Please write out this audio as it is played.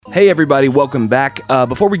Hey everybody, welcome back.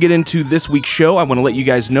 Before we get into this week's show, I want to let you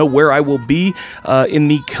guys know where I will be in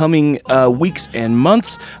the coming weeks and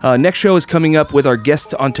months. Next show is coming up with our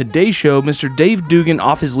guest on today's show, Mr. Dave Dugan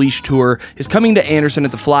Off His Leash Tour is coming to Anderson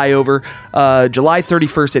at the Flyover July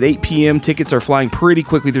 31st at 8 p.m. Tickets are flying pretty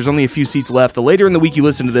quickly. There's only a few seats left. The later in the week you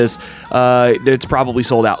listen to this, it's probably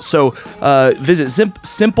sold out. So visit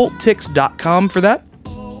simpletix.com for that.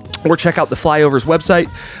 Or check out the Flyover's website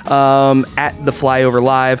at the Flyover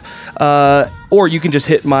Live. Or you can just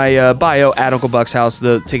hit my bio at Uncle Buck's house.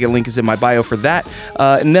 The ticket link is in my bio for that.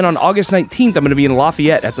 And then on August 19th, I'm going to be in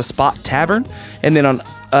Lafayette at the Spot Tavern. And then on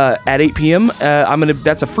at 8 p.m.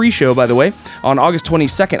 That's a free show, by the way. On August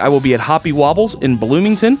 22nd, I will be at Hoppy Wobbles in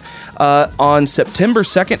Bloomington. On September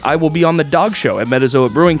 2nd, I will be on the Dog Show at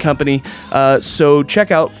Metazoa Brewing Company. So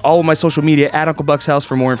check out all of my social media at Uncle Buck's House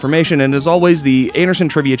for more information. And as always, the Anderson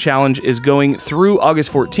Trivia Challenge is going through August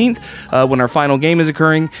 14th when our final game is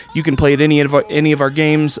occurring. You can play at any of our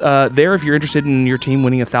games there. If you're interested in your team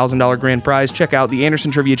winning a $1,000 grand prize, check out the Anderson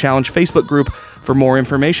Trivia Challenge Facebook group for more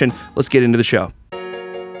information. Let's get into the show.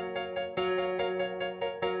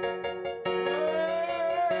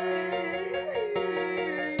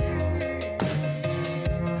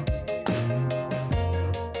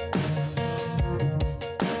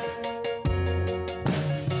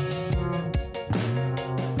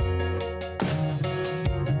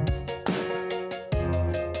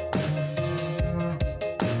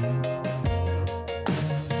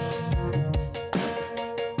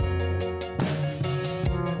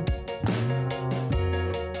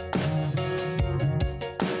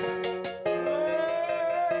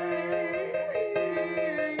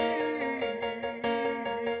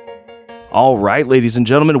 All right, ladies and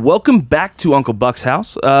gentlemen, welcome back to Uncle Buck's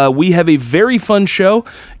House. We have a very fun show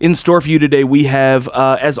in store for you today. We have,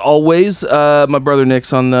 as always, my brother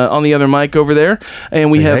Nick's on the other mic over there,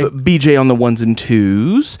 and we have BJ on the ones and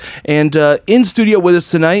twos. And in studio with us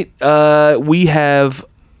tonight, we have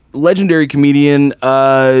legendary comedian,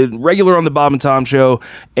 regular on the Bob and Tom Show,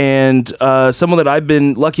 and someone that I've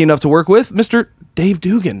been lucky enough to work with, Mr. Dave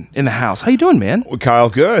Dugan in the house. How you doing, man? Well, Kyle,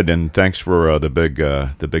 good, and thanks for the big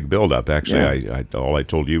build-up. Actually, yeah. All I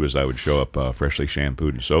told you is I would show up freshly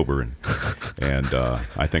shampooed and sober, and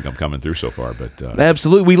I think I'm coming through so far. But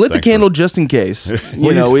absolutely, we lit the candle just in case.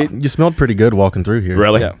 You smelled pretty good walking through here.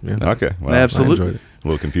 Really? So, yeah. Okay. Well, absolutely. I enjoyed it. A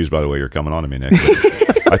little confused by the way you're coming on to me, Nick.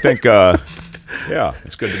 I think, yeah,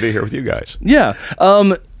 it's good to be here with you guys. Yeah.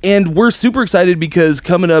 And we're super excited because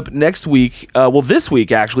coming up next week, this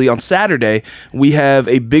week actually, on Saturday, we have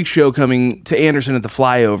a big show coming to Anderson at the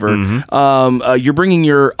Flyover. Mm-hmm. You're bringing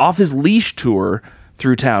your Off His Leash tour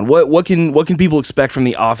through town. What can people expect from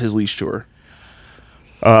the Off His Leash tour?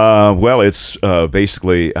 Well, it's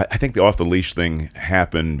basically, I think the Off the Leash thing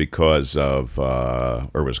happened because of,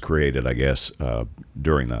 or was created, I guess,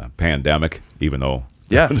 during the pandemic, even though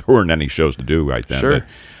there weren't any shows to do right then. Sure. But,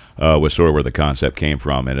 was sort of where the concept came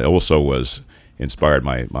from, and it also was inspired.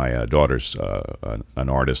 My daughter's an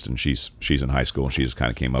artist, and she's in high school, and she just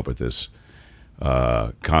kind of came up with this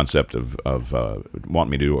concept of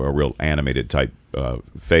wanting me to do a real animated type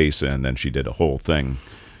face, and then she did a whole thing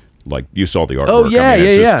like you saw the artwork. Oh yeah,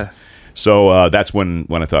 yeah. So that's when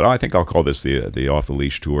I thought, I think I'll call this the Off the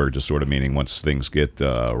Leash tour, just sort of meaning once things get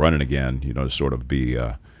running again, to sort of be.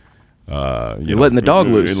 You're letting the dog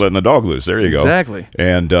loose. Letting the dog loose. There you go. Exactly.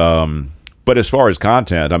 And but as far as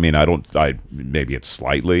content, I mean, maybe it's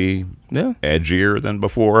slightly edgier than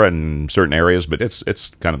before in certain areas, but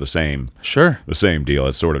it's kind of the same. Sure. The same deal.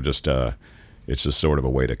 It's sort of just it's just sort of a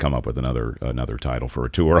way to come up with another title for a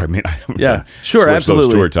tour. I mean, yeah, sure, absolutely.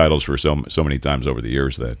 Those tour titles for so many times over the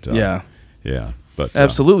years that yeah. But,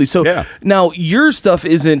 absolutely. So now your stuff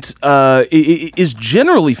isn't is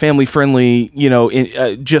generally family friendly.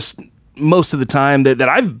 Just most of the time that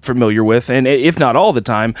I'm familiar with, and if not all the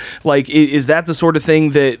time. Like, is that the sort of thing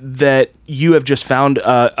that you have just found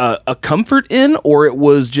a comfort in, or it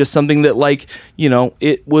was just something that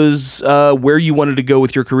it was where you wanted to go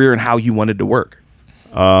with your career and how you wanted to work?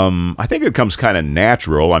 I think it comes kind of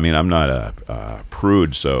natural. I mean, I'm not a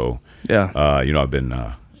prude, so I've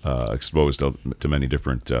been exposed to many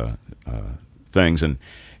different things, and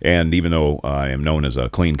even though I am known as a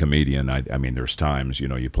clean comedian, I mean, there's times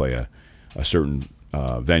you play a certain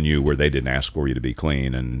venue where they didn't ask for you to be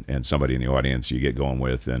clean, and somebody in the audience you get going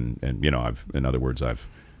with, and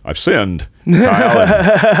I've sinned, Kyle,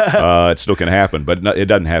 and, it still can happen, but it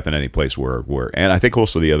doesn't happen any place where and I think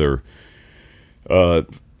also the other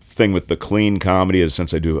thing with the clean comedy is,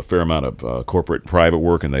 since I do a fair amount of corporate and private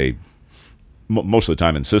work, and they most of the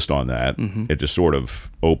time insist on that, it just sort of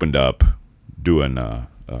opened up doing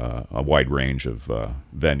a wide range of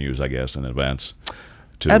venues, I guess, and events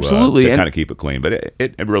to absolutely to kind of keep it clean. But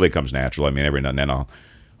it really comes natural. I mean, every now and then I'll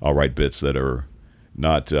write bits that are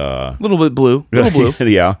not a little bit blue,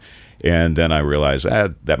 yeah, and then I realize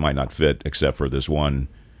that might not fit, except for this one,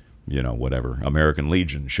 whatever American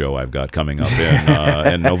Legion show I've got coming up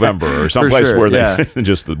in November or someplace sure, where they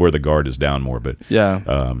just where the guard is down more. But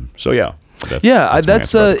so yeah.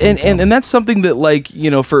 That's and that's something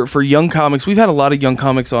that for young comics, we've had a lot of young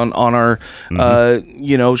comics on our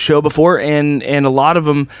show before, and a lot of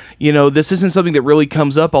them, this isn't something that really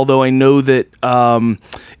comes up, although I know that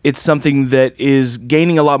it's something that is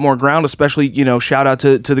gaining a lot more ground, especially shout out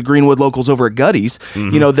to the Greenwood locals over at Gutty's,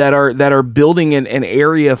 that are building an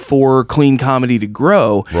area for clean comedy to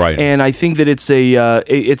grow, right? And I think that it's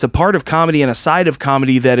a part of comedy and a side of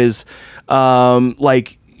comedy that is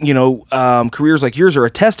careers like yours are a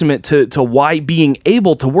testament to why being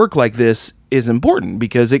able to work like this is important,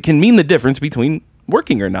 because it can mean the difference between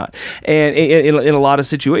working or not, and in a lot of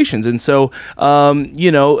situations. And so,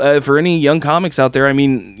 for any young comics out there, I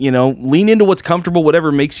mean, lean into what's comfortable,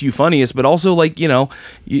 whatever makes you funniest, but also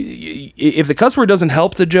if the cuss word doesn't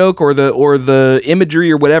help the joke, or the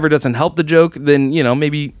imagery or whatever doesn't help the joke, then,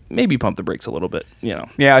 maybe pump the brakes a little bit,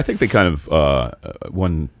 Yeah, I think they kind of,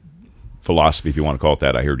 one philosophy, if you want to call it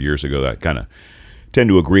that, I heard years ago that I kind of tend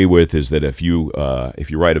to agree with, is that if you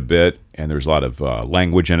write a bit and there's a lot of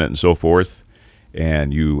language in it and so forth,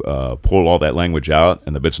 and you pull all that language out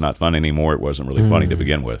and the bit's not fun anymore, it wasn't really funny to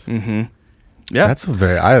begin with. Mm-hmm. Yeah, that's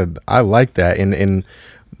I like that. And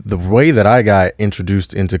the way that I got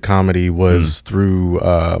introduced into comedy was through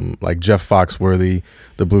like Jeff Foxworthy,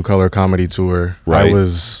 the Blue Collar Comedy Tour. Right. I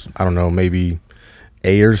was, I don't know, maybe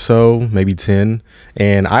 8 or so, maybe 10,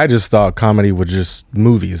 and I just thought comedy was just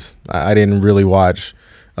movies. I didn't really watch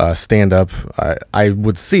stand-up. I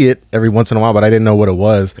would see it every once in a while, but I didn't know what it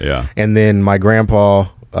was. Yeah. And then my grandpa,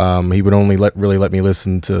 he would only let me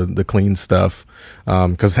listen to the clean stuff,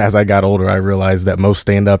 because as I got older, I realized that most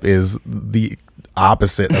stand-up is the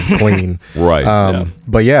opposite of clean. Right.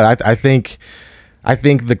 But yeah, I think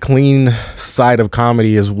the clean side of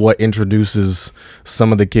comedy is what introduces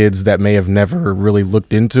some of the kids that may have never really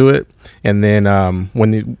looked into it. And then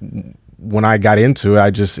when I got into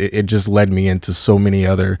it, it just led me into so many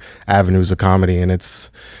other avenues of comedy. And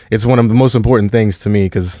it's one of the most important things to me,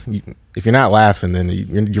 because if you're not laughing, then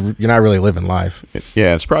you're not really living life.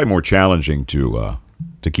 Yeah, it's probably more challenging to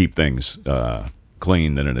keep things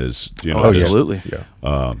clean than it is. Absolutely. Yeah.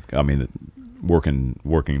 I mean, working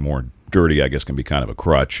more dirty, I guess, can be kind of a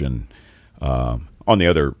crutch. And on the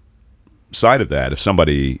other side of that, if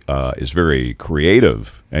somebody is very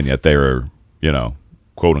creative and yet they're,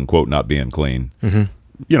 quote unquote, not being clean,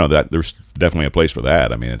 that there's definitely a place for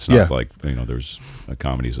that. I mean, it's not like, there's a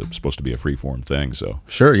comedy's supposed to be a freeform thing. So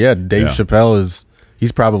sure. Yeah. Dave Chappelle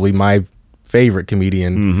he's probably my favorite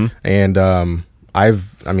comedian. And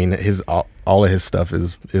all of his stuff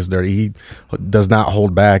is dirty. He does not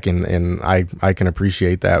hold back, and I can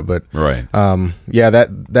appreciate that. But right,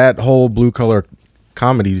 that whole Blue Collar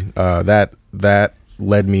Comedy that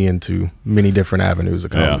led me into many different avenues of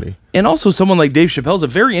comedy. Yeah. And also, someone like Dave Chappelle is a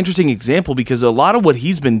very interesting example, because a lot of what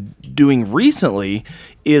he's been doing recently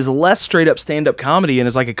is less straight up stand up comedy, and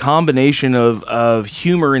is like a combination of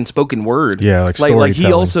humor and spoken word. Yeah, like storytelling.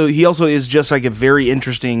 He also is just like a very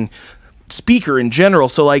interesting speaker in general.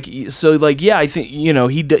 So yeah, I think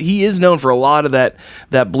he is known for a lot of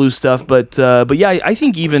that blue stuff, but yeah, I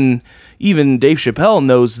think even Dave Chappelle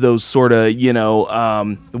knows those sort of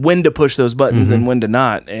when to push those buttons and when to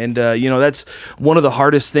not, and that's one of the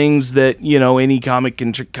hardest things that any comic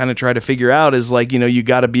can kind of try to figure out, is you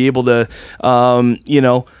got to be able to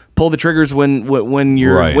pull the triggers when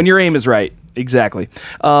your aim is right. Exactly.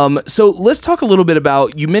 So let's talk a little bit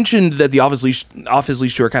about, you mentioned that the Off His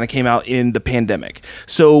Leash tour kind of came out in the pandemic.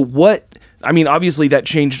 So obviously that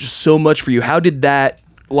changed so much for you. How did that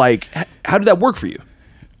work for you?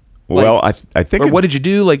 Well, I think... Or what did you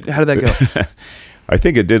do? How did that go? I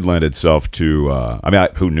think it did lend itself to...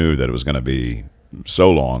 who knew that it was going to be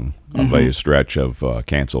so long of a stretch of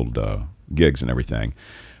canceled gigs and everything.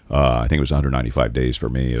 I think it was 195 days for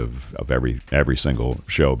me of every single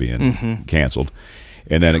show being canceled.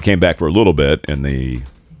 And then it came back for a little bit in the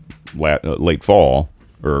late fall,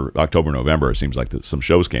 or October, November. It seems like some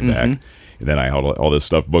shows came back. And then I had all this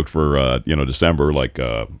stuff booked for December, like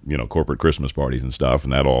corporate Christmas parties and stuff,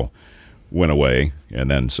 and that all went away.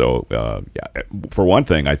 And then for one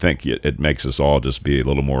thing, I think it makes us all just be a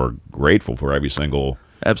little more grateful for every single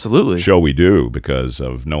absolutely show we do, because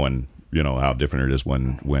of knowing how different it is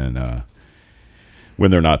when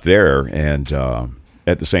they're not there. And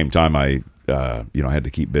at the same time, I had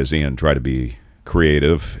to keep busy and try to be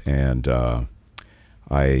creative. And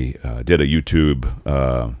I did a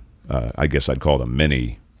YouTube, I guess I'd call it a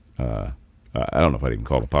mini, I don't know if I'd even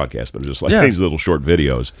call it a podcast, but it was just like these little short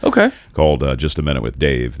videos. Okay. Called Just a Minute with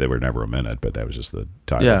Dave. They were never a minute, but that was just the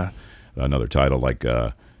title. Yeah. Another title like,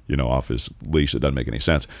 off his leash. It doesn't make any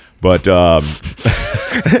sense. But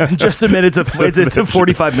Just a minute. It's a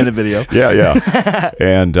 45-minute video. Yeah.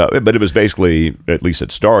 And but it was basically, at least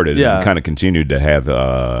it started, and kind of continued to have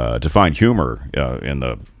to find humor in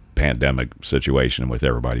the pandemic situation with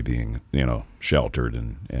everybody being sheltered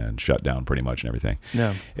and shut down pretty much and everything.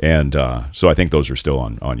 Yeah. And so I think those are still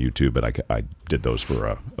on YouTube, but I did those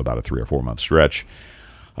for about a 3 or 4 month stretch.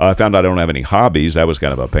 I found out I don't have any hobbies. That was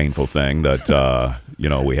kind of a painful thing that,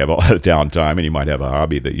 we have all that downtime, and you might have a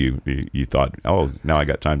hobby that you thought, oh, now I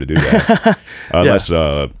got time to do that.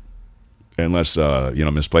 Unless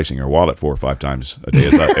misplacing your wallet 4 or 5 times a day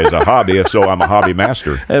is a hobby. If so, I'm a hobby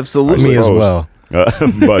master. Absolutely. Me as well.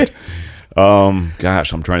 But,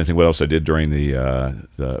 gosh, I'm trying to think what else I did during did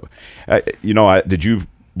you,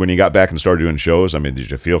 when you got back and started doing shows, I mean, did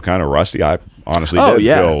you feel kind of rusty? I honestly did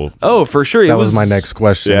feel. Oh, for sure. That was my next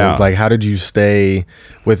question. Yeah. It was like, how did you stay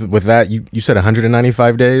with that? You said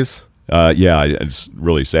 195 days? It's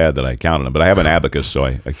really sad that I counted them, but I have an abacus, so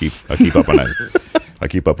I keep up on that. I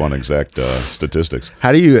keep up on exact statistics.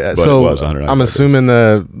 How do you? So I'm assuming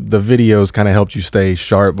days. the videos kind of helped you stay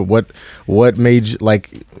sharp. But what made you,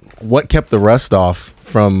 what kept the rust off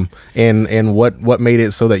from, and what made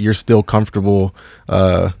it so that you're still comfortable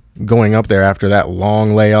going up there after that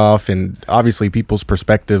long layoff? And obviously, people's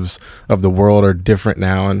perspectives of the world are different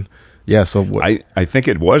now. And so I think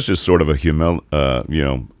it was just sort of a humility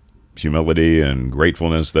and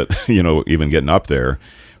gratefulness that even getting up there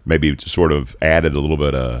maybe sort of added a little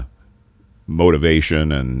bit of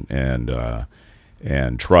motivation and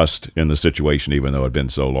trust in the situation, even though it had been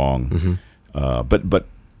so long. Mm-hmm. But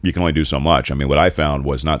you can only do so much. I mean, what I found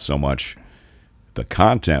was not so much the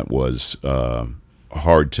content was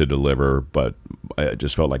hard to deliver, but it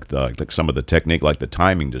just felt like some of the technique, like the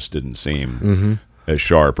timing, just didn't seem as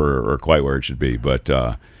sharp or quite where it should be. But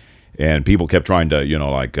and people kept trying to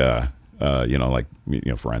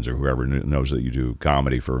friends or whoever knows that you do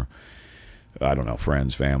comedy for, I don't know,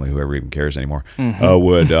 friends, family, whoever even cares anymore,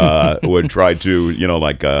 would try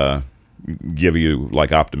to, give you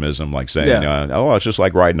like optimism, like saying, it's just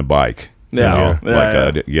like riding a bike.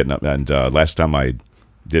 Getting up. And last time I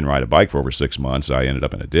didn't ride a bike for over 6 months, I ended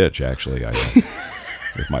up in a ditch, actually.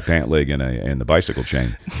 With my pant leg and the bicycle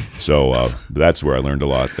chain. So that's where I learned a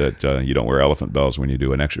lot, that you don't wear elephant bells when you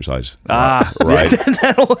do an exercise. Right.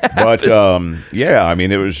 That'll happen. But I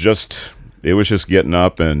mean, it was just getting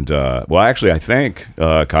up and actually, I think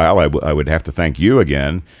Kyle, I would have to thank you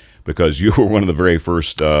again, because you were one of the very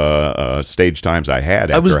first stage times I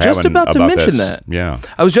had. I was just about to mention that. Yeah,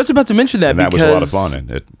 I was just about to mention that, and that was a lot of fun.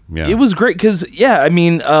 And it was great because, I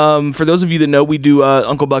mean, for those of you that know, we do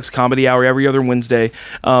Uncle Buck's Comedy Hour every other Wednesday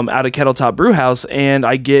out of Kettletop Brewhouse, and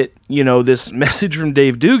I get this message from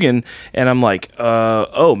Dave Dugan, and I'm like,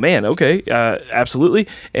 oh man, okay, absolutely.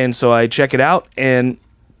 And so I check it out, and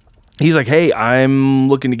he's like, hey, I'm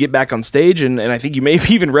looking to get back on stage, and I think you may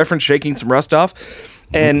have even referenced shaking some rust off.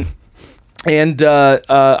 And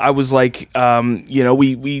I was like,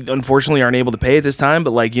 we unfortunately aren't able to pay at this time,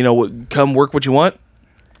 but come work what you want.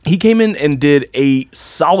 He came in and did a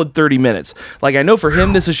solid 30 minutes. Like, I know for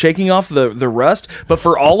him this is shaking off the rust, but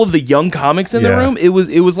for all of the young comics in the room, it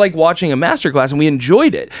was like watching a masterclass, and we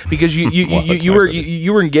enjoyed it because you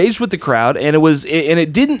were engaged with the crowd, and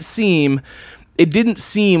it didn't seem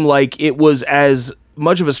like it was as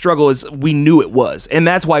much of a struggle as we knew it was, and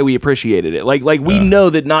that's why we appreciated it. We know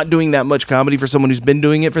that not doing that much comedy for someone who's been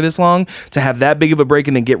doing it for this long, to have that big of a break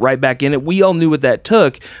and then get right back in it, we all knew what that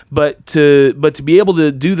took. But to be able to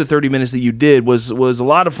do the 30 minutes that you did was a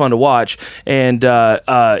lot of fun to watch, and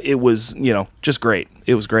it was just great.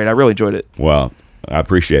 It was great. I really enjoyed it. Well, I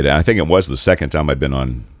appreciate it. I think it was the second time I'd been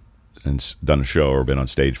on and done a show or been on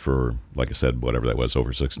stage for, like I said, whatever that was,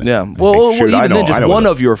 over 6 days. Yeah. Well, even then, just one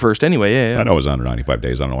of you were first anyway. Yeah. I know it was 195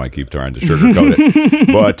 days. I don't know why I keep trying to sugarcoat it.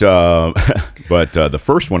 But the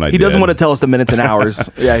first one I did. He doesn't want to tell us the minutes and hours.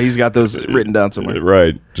 Yeah, he's got those written down somewhere.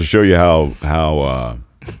 Right. To show you how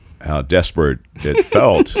desperate it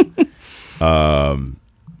felt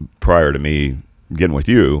prior to me getting with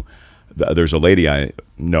you. There's a lady I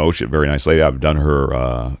know, she's a very nice lady. I've done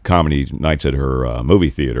her comedy nights at her movie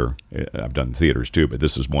theater. I've done theaters too, but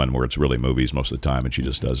this is one where it's really movies most of the time, and she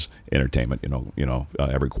just does entertainment,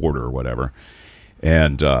 every quarter or whatever.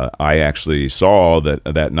 And I actually saw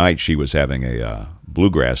that night she was having a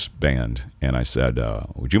bluegrass band, and I said,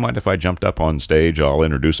 "Would you mind if I jumped up on stage? I'll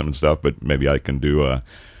introduce them and stuff, but maybe I can do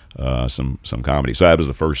some comedy." So that was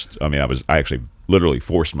the first. I mean, I actually literally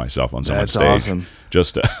forced myself on someone's stage. That's awesome.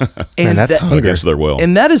 Just and that's against their will.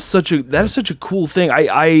 And that is such a cool thing.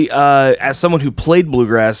 I as someone who played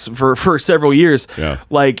bluegrass for several years,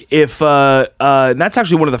 like if and that's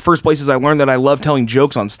actually one of the first places I learned that I love telling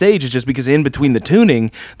jokes on stage, is just because in between the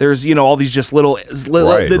tuning, there's all these just little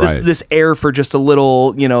this air for just a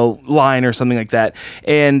little line or something like that.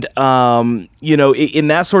 And in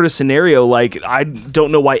that sort of scenario, like I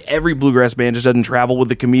don't know why every bluegrass band just doesn't travel with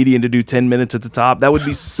the comedian to do 10 minutes at the top. That would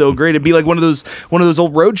be so great. It'd be like one of those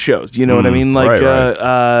old road shows. You know what I mean? Like,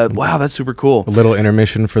 wow, that's super cool. A little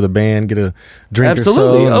intermission for the band, get a drink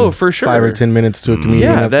Absolutely. or so. Oh, for sure. 5 or 10 minutes to a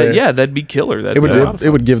comedian. That'd be killer.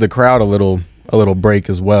 It would give the crowd a little break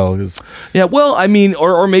as well. Yeah, well, I mean,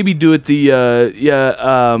 or maybe do it the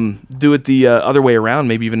other way around.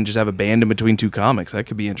 Maybe even just have a band in between two comics. That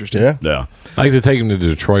could be interesting. Yeah. I like to take him to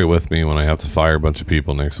Detroit with me when I have to fire a bunch of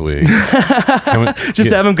people next week.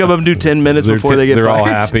 Just have them come up and do 10 minutes before they get they're fired. all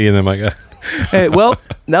happy, and then I'm like, hey, well,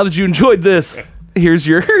 now that you enjoyed this, here's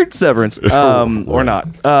your severance, or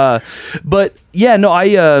not. But yeah, no,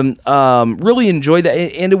 I really enjoyed that,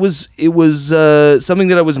 and it was something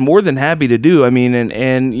that I was more than happy to do. I mean,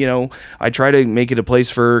 and I try to make it a place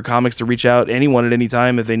for comics to reach out anyone at any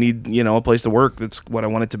time if they need a place to work. That's what I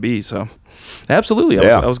want it to be. So. Absolutely.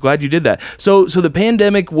 I was glad you did that. So the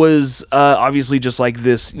pandemic was obviously just like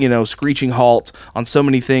this, screeching halt on so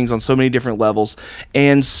many things, on so many different levels.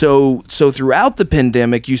 And so throughout the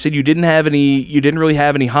pandemic, you said you didn't really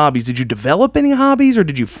have any hobbies. Did you develop any hobbies, or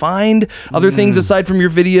did you find other things aside from your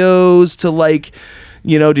videos to like,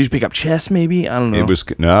 did you pick up chess maybe? I don't know. It was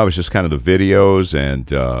just kind of the videos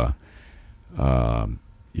and,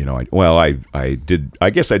 I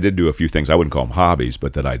guess I did do a few things. I wouldn't call them hobbies,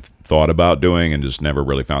 but that I thought about doing and just never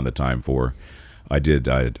really found the time for. I did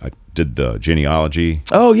the genealogy.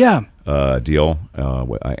 Oh yeah. Deal.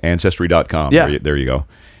 Ancestry.com. Yeah. There you go.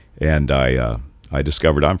 And I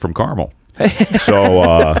discovered I'm from Carmel.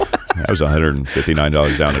 So that was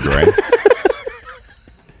 $159 down the drain.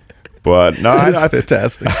 But no, that's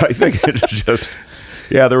fantastic. I think it's just.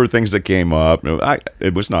 Yeah, there were things that came up.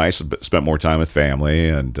 It was nice. Spent more time with family,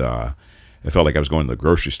 and it felt like I was going to the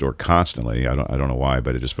grocery store constantly. I don't know why,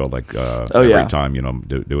 but it just felt like every time,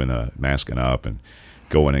 doing the masking up and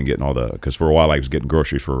going and getting all the. Because for a while I was getting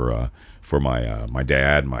groceries for my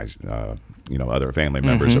dad, my other family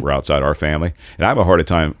members that were outside our family, and I have a hard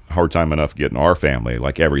time enough getting our family,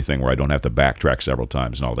 like everything, where I don't have to backtrack several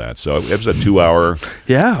times and all that. So it was a 2-hour.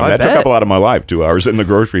 Yeah, that took up a lot of my life. 2 hours in the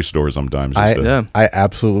grocery store sometimes. I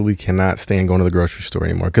absolutely cannot stand going to the grocery store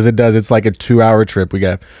anymore because it does. It's like a 2-hour trip.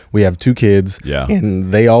 We have 2 kids,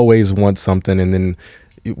 and they always want something, and then.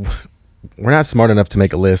 We're not smart enough to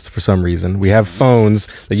make a list for some reason. We have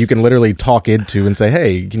phones that you can literally talk into and say,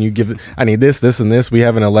 hey, can you I need this, this, and this. We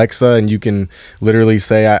have an Alexa, and you can literally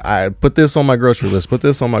say, I put this on my grocery list, put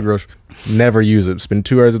this on my grocery. Never use it. Spend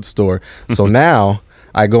 2 hours at the store. So now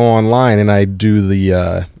I go online and I do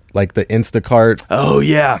the Instacart. Oh,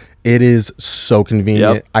 yeah. It is so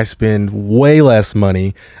convenient. Yep. I spend way less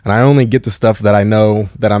money, and I only get the stuff that I know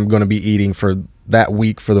that I'm going to be eating for that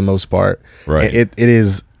week for the most part. Right.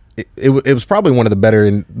 It was probably one of the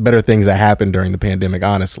better things that happened during the pandemic,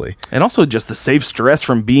 honestly. And also just the save stress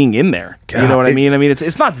from being in there. God, you know what I mean? I mean,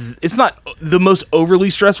 it's not the most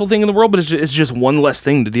overly stressful thing in the world, but it's just one less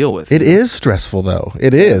thing to deal with. It is stressful, though.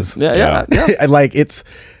 It is. Yeah.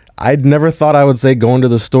 I'd never thought I would say going to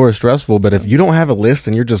the store is stressful, but if you don't have a list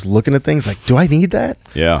and you're just looking at things like, do I need that?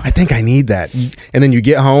 Yeah. I think I need that. And then you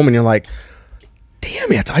get home and you're like,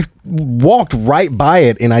 damn it, I walked right by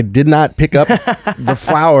it and I did not pick up the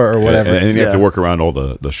flour or whatever. And you have to work around all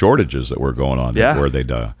the shortages that were going on. Yeah. Where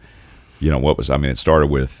they'd, it started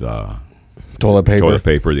with toilet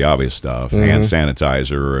paper, the obvious stuff, hand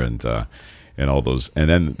sanitizer, and all those. And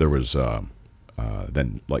then there was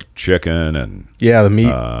then like chicken and the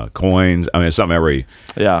meat, coins. I mean, it's something every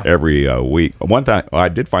week. One time I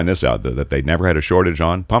did find this out that they never had a shortage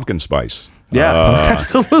on pumpkin spice. Yeah,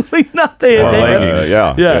 absolutely not. They had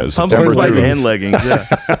leggings. Pumpkin spice and leggings.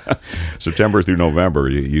 Yeah. September through November,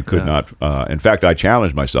 you could not. In fact, I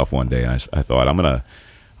challenged myself one day. And I thought I'm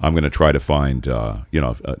gonna try to find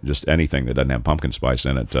just anything that doesn't have pumpkin spice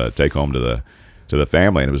in it to take home to the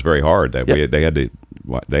family, and it was very hard. They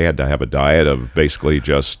had to have a diet of basically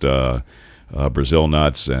just Brazil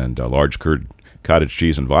nuts and large cottage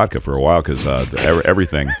cheese and vodka for a while because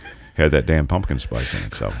everything had that damn pumpkin spice in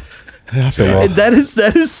it. So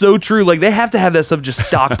that is so true. Like, they have to have that stuff just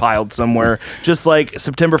stockpiled somewhere. Just like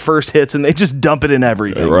September 1st hits and they just dump it in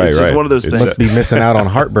everything. Right, it's just one of those things. Must be missing out on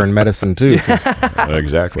heartburn medicine too.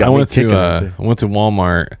 Exactly. I went to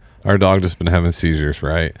Walmart. Our dog just been having seizures,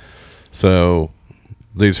 right? So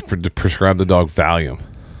they just prescribed the dog Valium.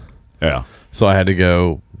 Yeah. So I had to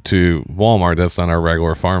go to Walmart. That's not our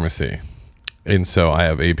regular pharmacy. And so I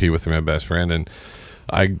have AP with my best friend, and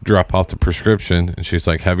I drop off the prescription, and she's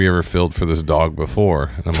like, have you ever filled for this dog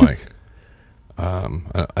before? And I'm like,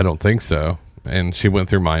 I don't think so. And she went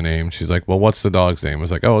through my name. She's like, well, what's the dog's name? I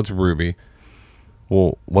was like, oh, it's Ruby.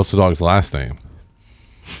 Well, what's the dog's last name?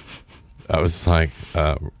 I was like,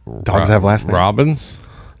 dogs have last name? Robbins.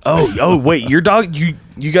 Oh, wait, your dog,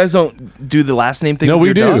 you guys don't do the last name thing? No, with we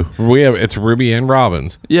your do. dog? We have, it's Ruby and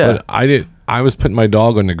Robbins. Yeah. But I was putting my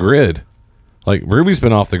dog on the grid. Like, Ruby's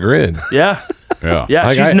been off the grid. Yeah. Yeah. Yeah,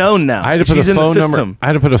 Like, she's known now. I had to put she's a in the phone number. system. I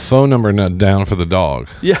had to put a phone number down for the dog.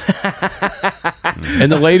 Yeah.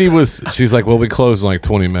 And the lady she's like, well, we close in like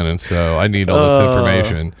 20 minutes, so I need all this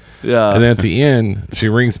information. Yeah. And then at the end, she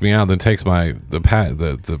rings me out, then takes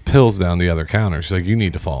the pills down the other counter. She's like, you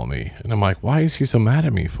need to follow me. And I'm like, why is she so mad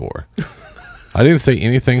at me for? I didn't say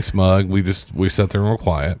anything smug. We sat there and were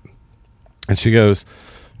quiet. And she goes,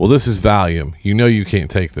 well, this is Valium. You know you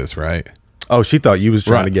can't take this, right? Oh, she thought you was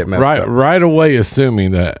trying to get messed up. Right away,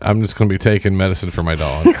 assuming that I'm just going to be taking medicine for my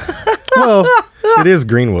dog. Well, it is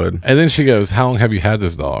Greenwood. And then she goes, how long have you had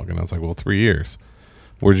this dog? And I was like, well, 3 years.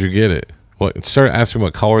 Where'd you get it? What? Started asking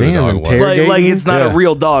what color the dog was. Like it's not a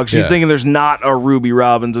real dog. She's Yeah. thinking there's not a Ruby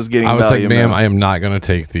Robbins is getting I was like, Valium ma'am, now. I am not going to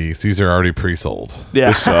take these. These are already pre-sold.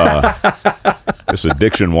 Yeah. This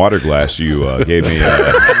addiction water glass you gave me,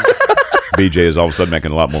 BJ, is all of a sudden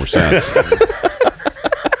making a lot more sense.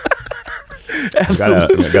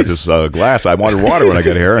 Absolutely. I got this glass. I wanted water when I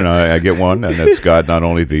got here, and I get one, and it's got not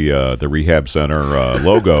only the rehab center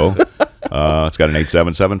logo, it's got an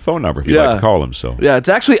 877 phone number if you'd like to call them. So Yeah, it's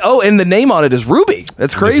actually, and the name on it is Ruby.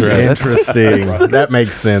 That's crazy. right. Interesting. That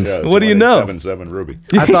makes sense. What do you know? 877 Ruby.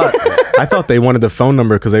 I thought they wanted the phone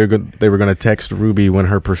number because they were going to text Ruby when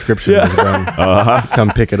her prescription was done.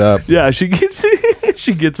 Come pick it up. Yeah, she gets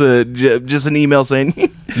just an email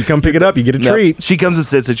saying You come pick it up, you get a No, treat. she comes and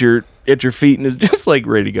sits at your feet and is just like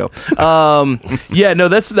ready to go. Yeah, no,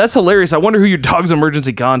 that's hilarious. I wonder who your dog's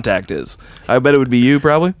emergency contact is. I bet it would be you,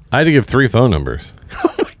 probably. I had to give 3 phone numbers.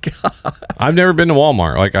 Oh my God. I've never been to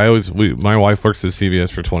Walmart. Like my wife works at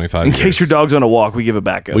CVS for 25 years. In case your dog's on a walk, we give it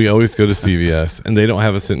back up. We always go to CVS, and they don't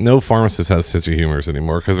have no pharmacist has sense of humor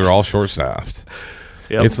anymore because they're all short-staffed.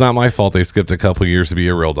 Yep. It's not my fault they skipped a couple years to be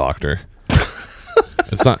a real doctor.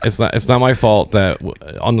 It's not my fault that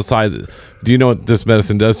on the side. Do you know what this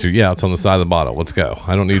medicine does to you? Yeah, it's on the side of the bottle. Let's go.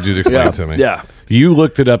 I don't need you to explain it to me. Yeah. You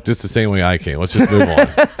looked it up just the same way I can. Let's just move on.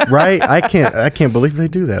 Right? I can't believe they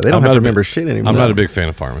do that. They don't have to remember shit anymore. I'm not a big fan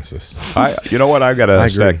of pharmacists. You know what? I've got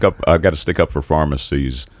to stick up for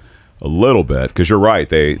pharmacies a little bit because you're right.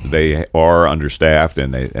 They are understaffed,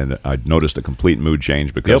 and I noticed a complete mood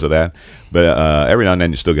change because of that. But every now and then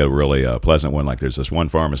you still get a really pleasant one. Like there's this one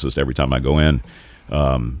pharmacist. Every time I go in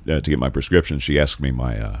to get my prescription, she asks me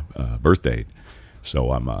my birth date.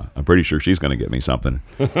 So I'm pretty sure she's going to get me something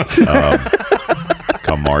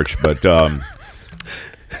come March. But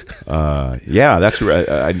yeah, that's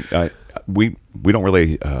right. We don't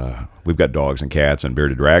really. We've got dogs and cats and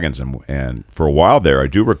bearded dragons, and for a while there, I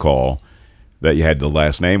do recall that you had the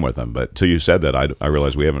last name with them. But till you said that, I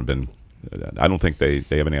realized we haven't been. I don't think they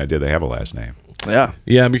have any idea they have a last name.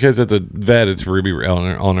 Yeah, because at the vet it's Ruby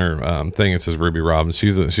on her thing. It says Ruby Robbins.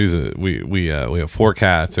 We have 4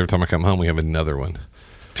 cats. Every time I come home, we have another one.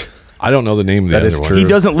 I don't know the name of the That other is one. true. He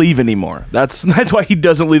doesn't leave anymore. That's why he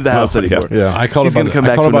doesn't leave the house anymore. Yeah. I called He's it by gonna come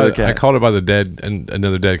back to another cat. I called it by the dead and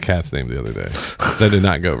another dead cat's name the other day. That did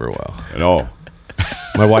not go very well. No.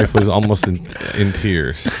 My wife was almost in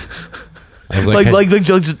tears. I was Like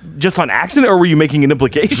just on accident, or were you making an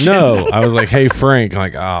implication? no. I was like, hey Frank.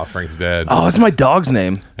 I'm like, Frank's dead. Oh, it's my dog's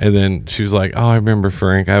name. And then she was like, I remember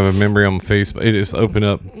Frank. I have a memory on Facebook. It just opened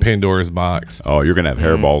up Pandora's box. Oh, you're gonna have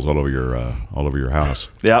hairballs all over your house.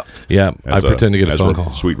 Yeah. Yeah, I pretend to get a phone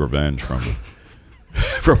call. Sweet revenge from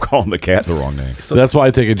calling the cat the wrong name. So that's why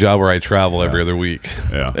I take a job where I travel every other week.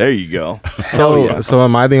 Yeah. There you go. So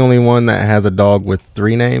am I the only one that has a dog with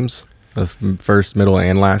 3 names? The first, middle,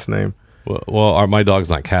 and last name? Well, my dog's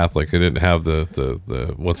not Catholic. It didn't have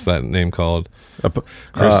the what's that name called?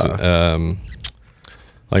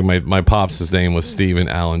 Like my pops' name was Stephen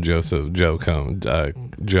Allen Joseph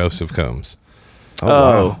Combs.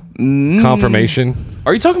 wow. Confirmation.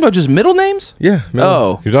 Are you talking about just middle names? Yeah.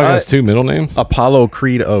 Oh, Your dog has 2 middle names? Apollo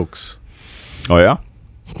Creed Oaks. Oh yeah.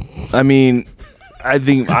 I mean, I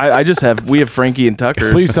think we have Frankie and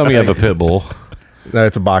Tucker. Please tell me you have a pit bull. No,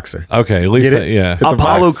 it's a boxer. Okay, at least Get it? yeah. It's a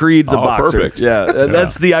Apollo box. Creed's a Oh, boxer. perfect. Yeah,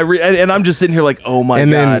 that's the and I'm just sitting here like, oh my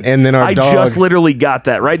And then- god. and then our I dog- just literally got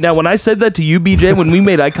that right now. When I said that to you, BJ, when we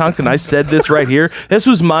made eye contact, and I said this right here, this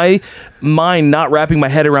was my mind not wrapping my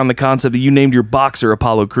head around the concept that you named your boxer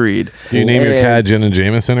Apollo Creed. Do you name your And- cat Jenna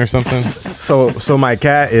Jameson or something? So my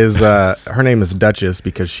cat is her name is Duchess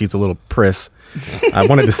because she's a little priss. I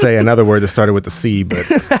wanted to say another word that started with the C, but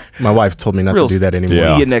my wife told me not Real to do that anymore.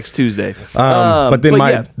 Yeah. See you next Tuesday. But then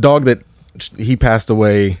my yeah. dog that he passed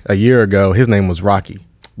away a year ago, his name was Rocky.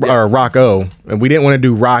 Or Rocco, and we didn't want to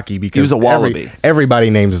do Rocky because was a wallaby. Everybody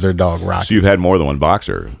names their dog Rocky. So you've had more than one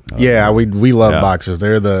boxer. Yeah, we love Yeah. boxers.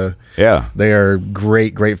 Yeah. They are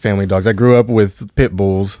great family dogs. I grew up with pit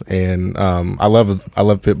bulls, and I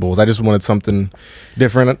love pit bulls. I just wanted something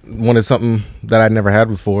different. Wanted something that I'd never had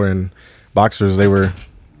before, and boxers, they were.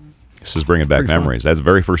 This is bringing back Pretty fun. memories. That's the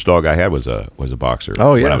very first dog I had was a boxer.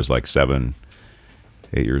 Oh, When yeah. I was like 7,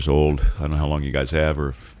 8 years old. I don't know how long you guys have, or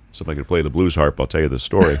if somebody could play the blues harp. I'll tell you this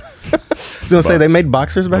story I was gonna say they made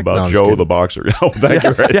boxers back about no, I'm just Joe kidding. the boxer. Oh, thank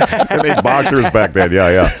you. They made boxers back then.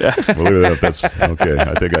 Yeah. Believe it, that's okay.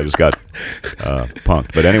 I think I just got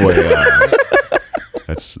punked. But anyway,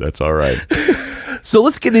 that's all right. So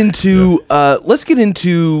let's get into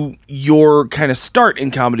your kind of start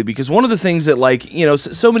in comedy, because one of the things that, like, you know,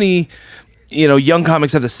 so many, you know, young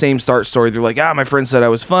comics have the same start story. They're like, my friend said I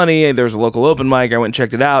was funny. There was a local open mic. I went and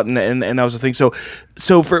checked it out, and that was the thing.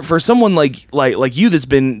 So for someone like you that's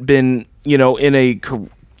been you know in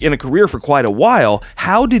a career for quite a while,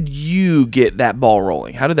 how did you get that ball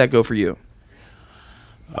rolling? How did that go for you?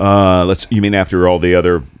 You mean after all the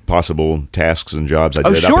other possible tasks and jobs I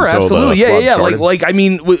did? Oh, sure, up until absolutely, the club yeah. started? Like I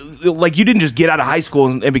mean, like you didn't just get out of high school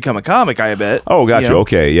and become a comic. I bet. Oh, gotcha. You know?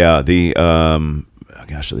 Okay, yeah. The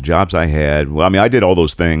the jobs I had. Well, I mean, I did all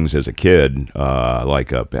those things as a kid. I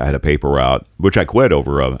had a paper route, which I quit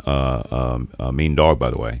over a mean dog, by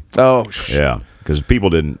the way. Oh, Yeah, because people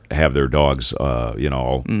didn't have their dogs,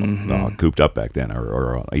 all cooped up back then,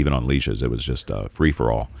 or even on leashes. It was just free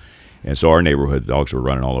for all. And so our neighborhood dogs were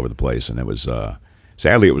running all over the place, and it was.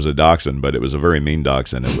 Sadly, it was a dachshund, but it was a very mean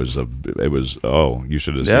dachshund. You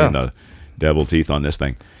should have seen the devil teeth on this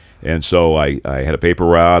thing. And so I had a paper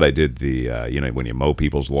route. I did the, when you mow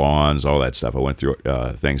people's lawns, all that stuff. I went through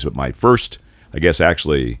things. But my first, I guess,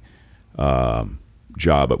 actually,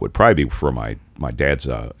 job, it would probably be for my dad's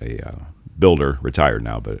a builder, retired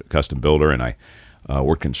now, but a custom builder. And I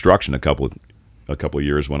worked construction a couple of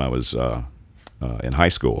years when I was in high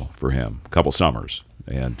school for him, a couple summers.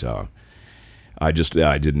 And I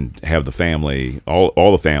didn't have the family,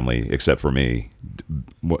 all the family except for me,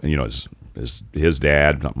 you know, his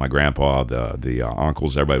dad, my grandpa, the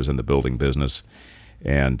uncles, everybody was in the building business,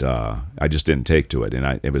 and I just didn't take to it.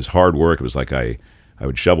 And it was hard work. It was like I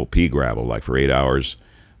would shovel pea gravel like for 8 hours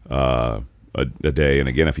a day. And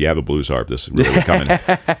again, if you have a blues harp, this really would come in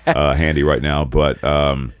handy right now. But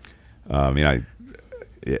I mean,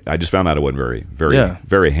 I just found out it wasn't very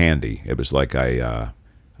very handy. It was like I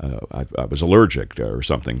was allergic or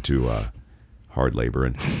something to hard labor,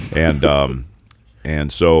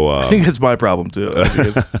 and so I think that's my problem too. I think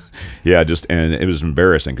it's- yeah, and it was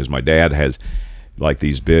embarrassing because my dad has like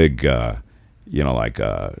these big,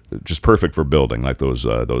 just perfect for building, like those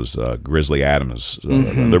Grizzly Adams.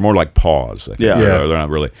 They're more like paws. I think. Yeah. They're not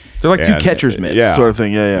really. They're like two catcher's mitts, sort of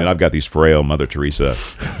thing. Yeah. And I've got these frail Mother Teresa,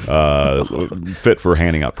 fit for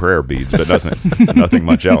handing out prayer beads, but nothing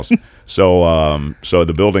much else. So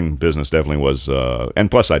the building business definitely was,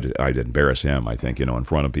 and plus I'd embarrass him. I think, in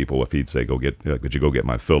front of people, if he'd say, could you go get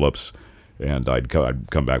my Phillips? And I'd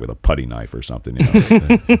come back with a putty knife or something.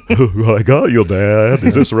 I got you, Dad.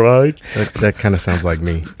 Is this right? That kind of sounds like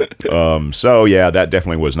me. So yeah, that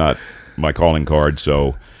definitely was not my calling card.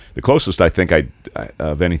 So the closest I think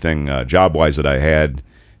of anything job-wise that I had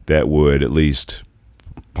that would at least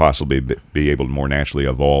possibly be able to more naturally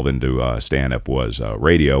evolve into stand-up was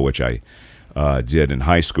radio, which I did in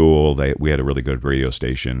high school. We had a really good radio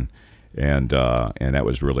station, and that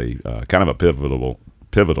was really kind of a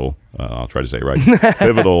pivotal, I'll try to say it right,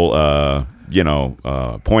 pivotal,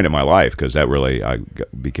 point in my life, because that really, I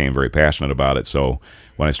became very passionate about it. So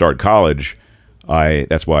when I started college,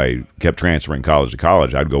 that's why I kept transferring college to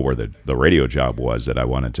college. I'd go where the radio job was that I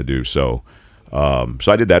wanted to do. So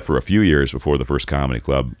I did that for a few years before the first comedy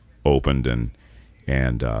club opened, and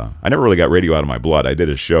I never really got radio out of my blood. I did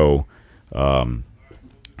a show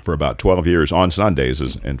for about 12 years on Sundays,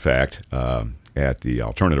 in fact, at the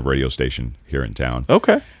alternative radio station here in town.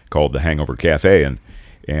 Okay. Called the Hangover Cafe,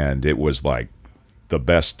 and it was like the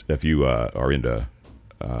best if you are into.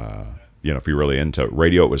 If you're really into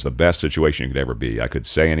radio, it was the best situation you could ever be. I could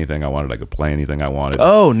say anything I wanted. I could play anything I wanted.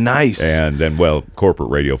 Oh, nice. And then,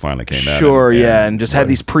 corporate radio finally came out. Sure, and just had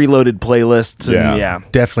these preloaded playlists. And,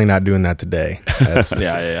 Definitely not doing that today. That's for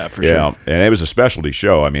sure. Yeah, and it was a specialty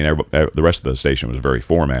show. I mean, the rest of the station was very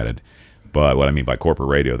formatted. But what I mean by corporate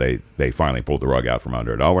radio, they finally pulled the rug out from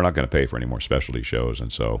under it. Oh, we're not going to pay for any more specialty shows, and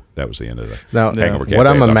so that was the end of the Hangover Cafe. What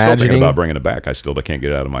I'm imagining, still thinking about bringing it back. I still can't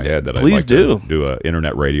get it out of my head that I'd like to do an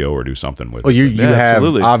internet radio or do something with. Well, you have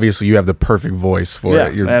obviously you have the perfect voice for it.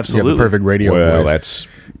 Absolutely. You have the perfect radio voice. Well, that's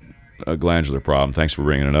a glandular problem. Thanks for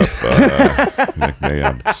bringing it up.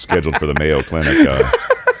 I'm scheduled for the Mayo Clinic.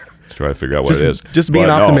 Try to figure out what it is. Just being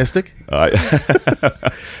optimistic.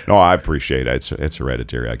 No, I appreciate it. It's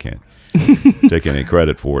hereditary. I can't take any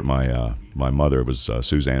credit for it. My mother was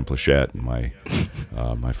Suzanne Plachette, and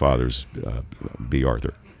my father's B.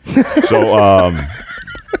 Arthur. So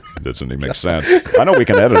doesn't even make sense. I know we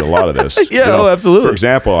can edit a lot of this. Absolutely. For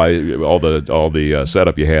example, all the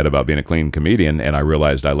setup you had about being a clean comedian, and I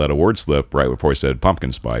realized I let a word slip right before I said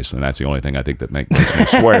pumpkin spice, and that's the only thing I think that makes me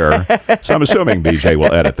swear. So I'm assuming BJ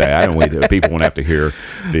will edit that, and people won't have to hear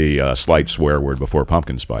the slight swear word before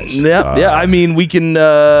pumpkin spice. I mean, we can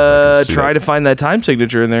try to find that time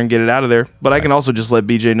signature in there and get it out of there. But I can also just let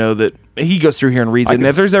BJ know that he goes through here and reads it, and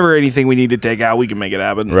if there's ever anything we need to take out, we can make it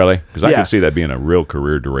happen. Really? Because I can see that being a real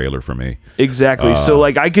career derailer for me. Exactly. So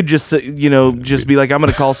like I could just just be like, I'm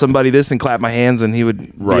going to call somebody this and clap my hands, and he would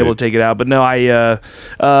be able to take it out. But no, I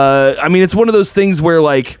mean, it's one of those things where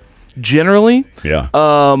like generally,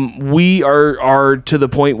 we are to the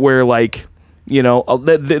point where like,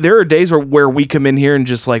 there are days where we come in here and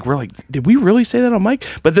just like we're like, did we really say that on mic?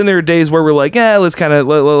 But then there are days where we're like, let's kind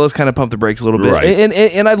of pump the brakes a little bit. Right.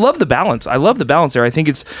 And I love the balance. I love the balance there. I think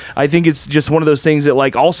it's just one of those things that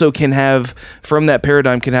like also can have from that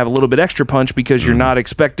paradigm can have a little bit extra punch because you're not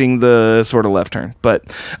expecting the sort of left turn. But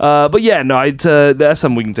yeah, no, that's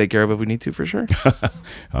something we can take care of if we need to for sure.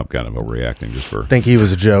 I'm kind of overreacting just for. I think he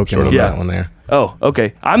was a joke in that one there. Oh,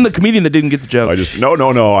 okay. I'm the comedian that didn't get the joke. No.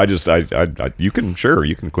 You can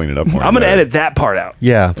clean it up more. I'm gonna edit that part out.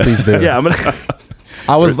 Yeah, please do. Yeah, I'm gonna.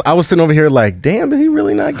 I was sitting over here like, damn, did he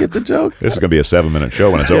really not get the joke? This is gonna be a 7-minute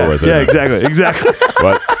show when it's over with. Yeah, exactly.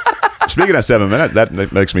 But speaking of 7 minutes, that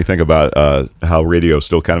makes me think about how radio is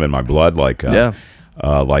still kind of in my blood.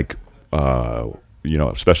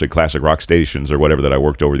 Especially classic rock stations or whatever that I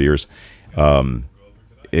worked over the years.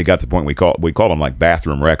 It got to the point we call them like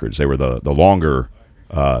bathroom records. They were the longer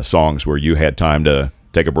songs where you had time to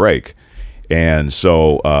take a break, and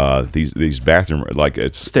so these bathroom like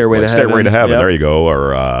it's Stairway to Heaven. Yep. There you go,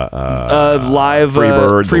 or live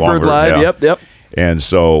Freebird Live. Yep. And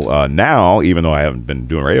so now, even though I haven't been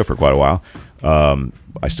doing radio for quite a while,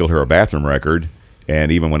 I still hear a bathroom record, and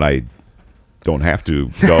even when I don't have to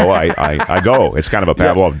go, I go. It's kind of a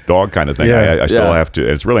Pavlov dog kind of thing. I still have to.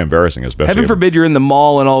 It's really embarrassing, especially. Heaven forbid you're in the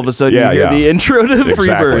mall and all of a sudden you hear the intro to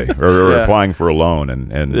Freebird. Or applying for a loan,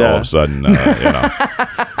 and all of a sudden,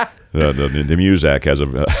 the Muzak has a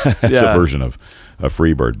version of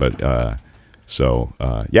Freebird. But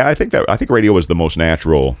I think radio was the most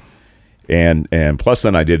natural. And plus,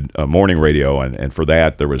 then I did morning radio, and for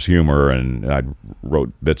that there was humor, and I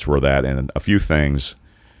wrote bits for that, and a few things.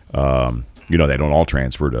 They don't all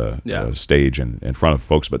transfer to stage and in front of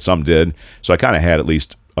folks, but some did. So I kind of had at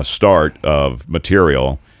least a start of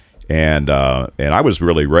material, and I was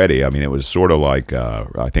really ready. I mean, it was sort of like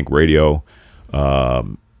I think radio.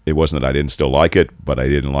 It wasn't that I didn't still like it, but I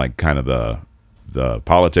didn't like kind of the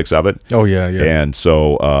politics of it. Oh yeah. And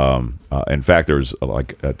so, in fact, there's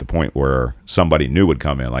like at the point where somebody new would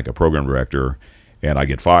come in, like a program director. And I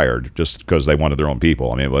get fired just because they wanted their own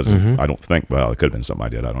people. I mean, it wasn't. I don't think. Well, it could have been something I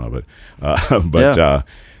did. I don't know,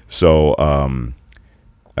 so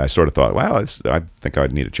I sort of thought, well, I think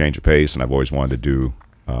I'd need a change of pace, and I've always wanted to do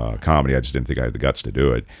comedy. I just didn't think I had the guts to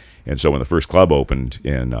do it. And so when the first club opened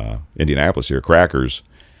in Indianapolis here, Crackers,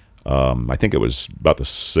 I think it was about the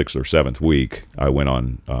 6th or 7th week. I went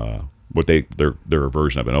on their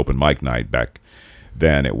version of an open mic night. Back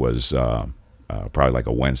then, it was probably like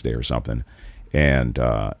a Wednesday or something. And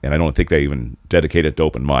I don't think they even dedicated it to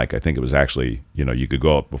open mic. I think it was actually, you could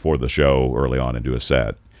go up before the show early on and do a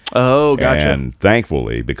set. Oh, gotcha. And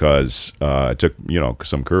thankfully, because it took,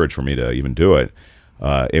 some courage for me to even do it,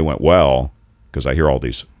 it went well, because I hear all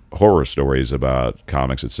these horror stories about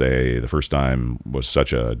comics that say the first time was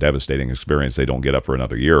such a devastating experience they don't get up for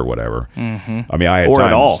another year or whatever. Mm-hmm. I mean, I had times,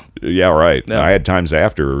 at all. Yeah, right. Yeah. I had times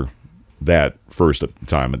after that first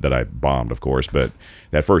time that I bombed, of course, but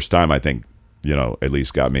that first time I think, at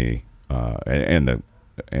least got me,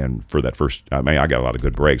 and for that first, I got a lot of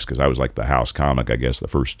good breaks because I was like the house comic, I guess, the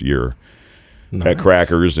first year at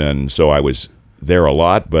Crackers, and so I was there a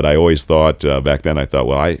lot, but I always thought, back then I thought,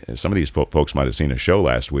 well, some of these folks might have seen a show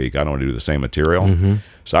last week, I don't want to do the same material,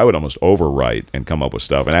 so I would almost overwrite and come up with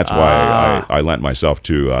stuff, and that's why I lent myself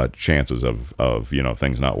to chances of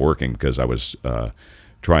things not working, because I was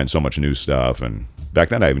trying so much new stuff, and back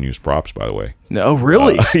then I even used props, by the way. No,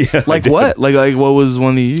 really? Yeah, like what? Like what was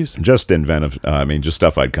one that you used? Just inventive. Just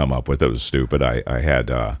stuff I'd come up with that was stupid. I had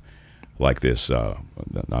like this. I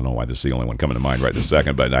don't know why this is the only one coming to mind right this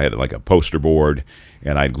second, but I had like a poster board,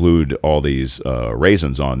 and I glued all these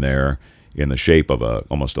raisins on there in the shape of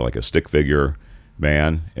almost like a stick figure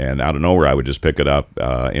man. And out of nowhere, I would just pick it up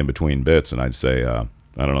in between bits, and I'd say, I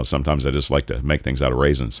don't know. Sometimes I just like to make things out of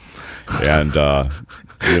raisins, and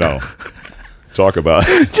talk about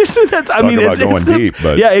it's deep.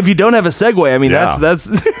 But yeah, if you don't have a segue, that's.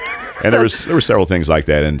 And there were several things like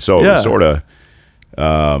that, and so it was sort of,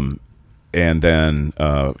 and then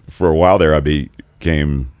for a while there, I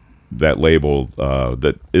became that label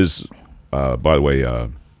that is, by the way,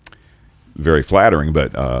 very flattering,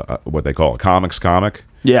 but what they call a comics comic.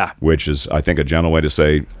 Yeah. Which is, I think, a gentle way to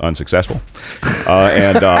say unsuccessful.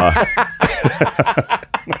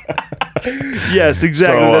 Yes,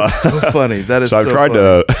 exactly. That's so funny. That is so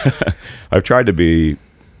funny. I've tried to be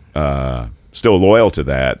still loyal to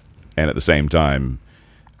that, and at the same time,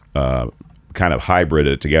 kind of hybrid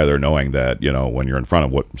it together, knowing that when you're in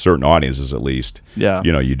front of certain audiences, at least,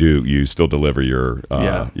 you still deliver your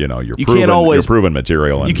your proven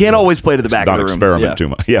material. And you can't always play to the back of the room. Not experiment too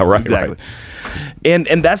much. Yeah, right. Exactly. Right.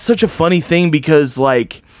 And that's such a funny thing, because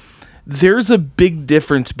like there's a big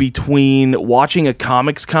difference between watching a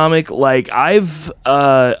comics comic. Like I've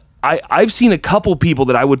seen a couple people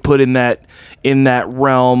that I would put in that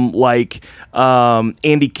realm, like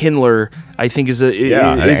Andy Kindler, I think is a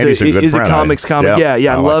comics comic. Yeah,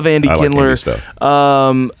 I love Andy Kindler.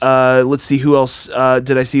 Let's see, who else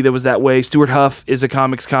did I see that was that way? Stuart Huff is a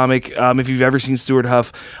comics comic. If you've ever seen Stuart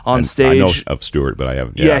Huff on stage, I know of Stuart, but I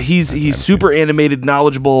haven't. Yeah, he's super animated,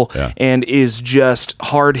 knowledgeable, and is just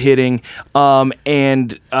hard hitting.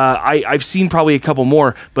 And I've seen probably a couple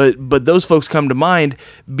more, but those folks come to mind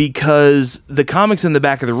because the comics in the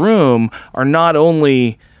back of the room are not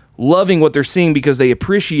only loving what they're seeing because they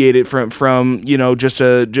appreciate it from just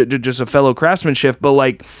a fellow craftsmanship, but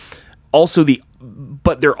like also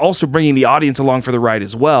but they're also bringing the audience along for the ride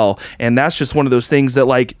as well. And that's just one of those things that,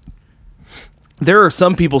 like, there are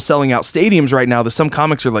some people selling out stadiums right now that some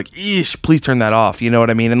comics are like, eesh, please turn that off. You know what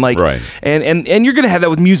I mean? And like, right. and you're going to have that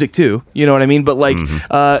with music too. You know what I mean? But like,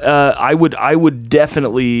 I would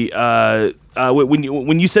definitely,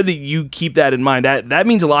 when you said that you keep that in mind, that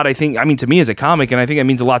means a lot. I think, to me as a comic, and I think it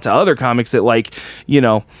means a lot to other comics that, like,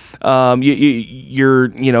 you're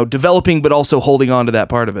developing, but also holding on to that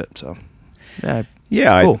part of it. So,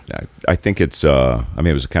 yeah, cool. I think it's, it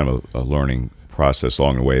was kind of a learning process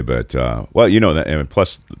along the way, but and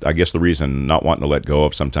plus, I guess the reason not wanting to let go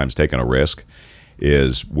of sometimes taking a risk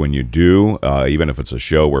is when you do, even if it's a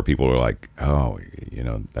show where people are like, oh,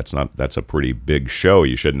 that's a pretty big show,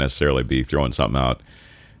 you shouldn't necessarily be throwing something out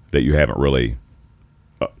that you haven't really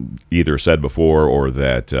either said before, or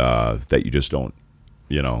that you just don't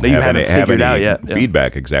have any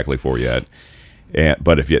feedback exactly for yet.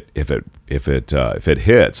 But if it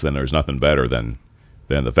hits, then there's nothing better than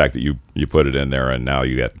the fact that you put it in there, and now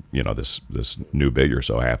you get this new bit you're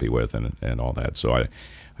so happy with, and all that. So I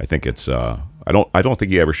think it's I don't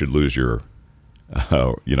think you ever should lose your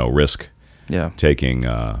risk taking,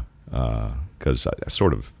 because I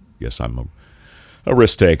sort of guess I'm a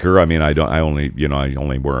risk taker. I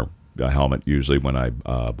only wear a helmet usually when I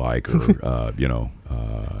bike or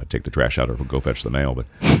take the trash out or go fetch the mail, but.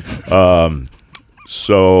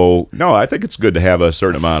 So, no, I think it's good to have a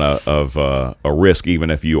certain amount of a risk, even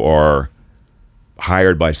if you are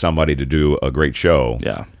hired by somebody to do a great show.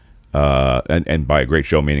 Yeah. And by a great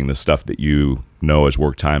show, meaning the stuff that you know is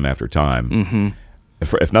work time after time. Mm-hmm.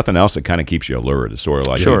 If nothing else, it kind of keeps you alert. It's sort of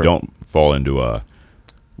like you don't fall into a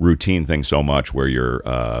routine thing so much where you're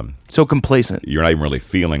so complacent. You're not even really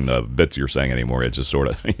feeling the bits you're saying anymore. It's just sort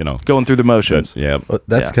of going through the motions.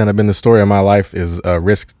 That's kind of been the story of my life, is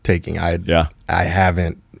risk taking. I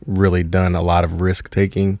haven't really done a lot of risk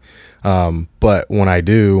taking, but when I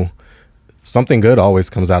do, something good always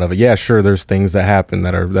comes out of it. Yeah, sure, there's things that happen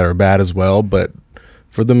that are bad as well, but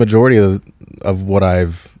for the majority of what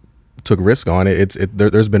I've took risk on,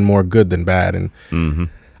 there's been more good than bad, and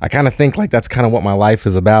I kind of think like that's kind of what my life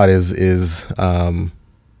is about, is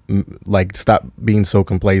like stop being so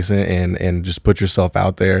complacent and just put yourself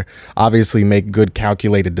out there. Obviously make good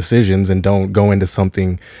calculated decisions and don't go into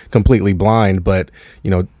something completely blind, but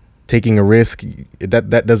taking a risk,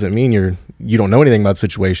 that doesn't mean you don't know anything about the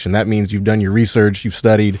situation. That means you've done your research, you've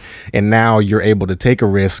studied, and now you're able to take a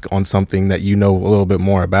risk on something that you know a little bit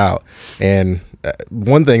more about. And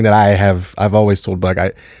one thing that I've always told Buck,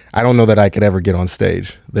 I don't know that I could ever get on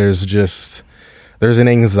stage. There's an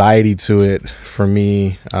anxiety to it for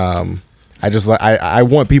me. I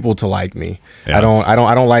want people to like me. Yeah. I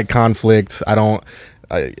don't like conflict. I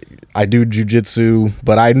do jujitsu,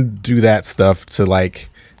 but I do that stuff to like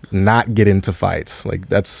not get into fights. Like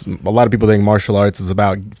that's a lot of people think martial arts is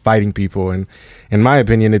about fighting people, and in my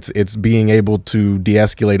opinion it's being able to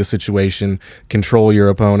de-escalate a situation, control your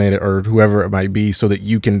opponent or whoever it might be, so that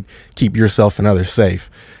you can keep yourself and others safe.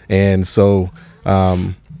 And so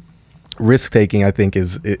risk taking, I think,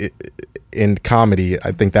 is in comedy.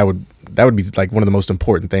 I think that would be like one of the most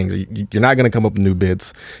important things. You're not going to come up with new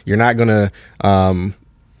bits. You're not going to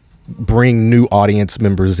bring new audience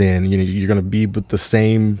members in. You're going to be with the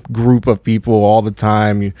same group of people all the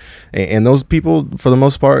time, and those people, for the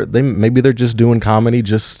most part, they're just doing comedy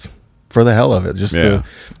just for the hell of it, just to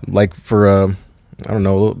like for a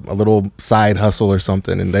little side hustle or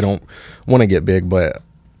something, and they don't want to get big. But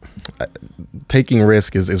taking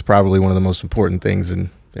risk is probably one of the most important things in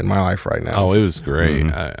my life right now. Oh, it was great.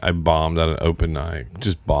 I bombed at an open night.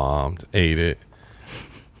 Just bombed, ate it,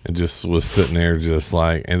 and just was sitting there just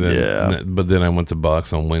like, and then, but then I went to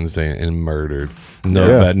Bucks on Wednesday and murdered.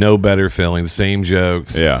 No better feeling. Same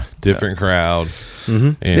jokes. Different crowd.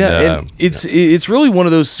 Mm-hmm. And it's really one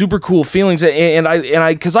of those super cool feelings. And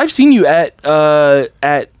I because I've seen you at Kettle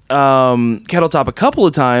Top a couple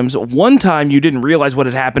of times. One time you didn't realize what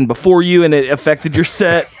had happened before you, and it affected your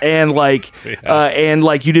set, and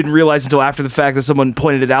you didn't realize until after the fact that someone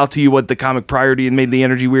pointed it out to you what the comic priority and made the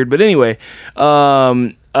energy weird. But anyway,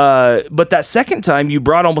 but that second time you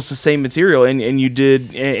brought almost the same material, and you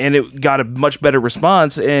did, and it got a much better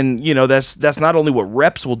response. And that's not only what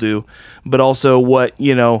reps will do, but also what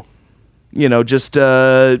just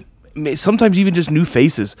sometimes even just new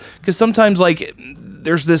faces, because sometimes like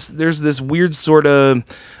there's this weird sort of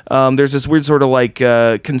like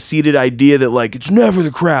conceited idea that like it's never the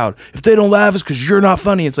crowd. If they don't laugh, it's because you're not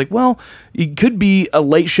funny. It's like, well, it could be a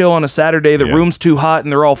late show on a Saturday. The room's too hot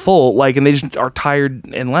and they're all full, like, and they just are tired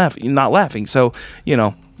and not laughing. So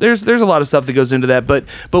there's a lot of stuff that goes into that. But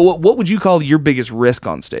what would you call your biggest risk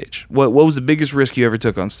on stage? What was the biggest risk you ever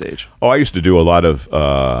took on stage? Oh, I used to do a lot of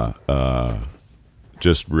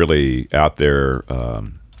just really out there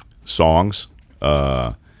songs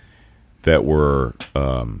that were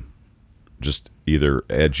just either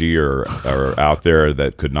edgy or out there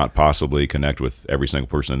that could not possibly connect with every single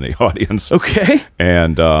person in the audience. Okay.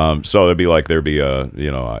 And so there'd be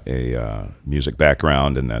a music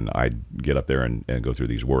background, and then I'd get up there and go through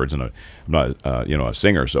these words. And I'm not a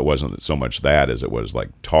singer, so it wasn't so much that as it was like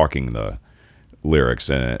talking the lyrics,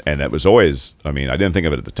 and it was always, I didn't think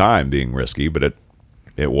of it at the time being risky, but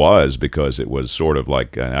it was, because it was sort of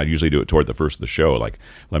like, I usually do it toward the first of the show, like,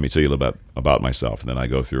 let me tell you a little bit about myself, and then I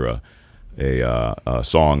go through a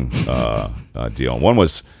song deal. And one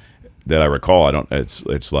was that I recall,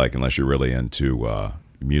 it's like, unless you're really into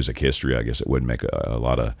music history, I guess it wouldn't make a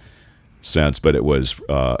lot of sense, but it was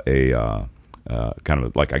kind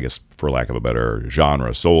of like, I guess for lack of a better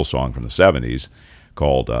genre, soul song from the 70s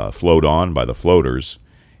called Float On by the Floaters.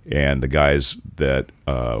 And the guys that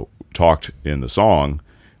talked in the song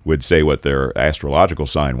would say what their astrological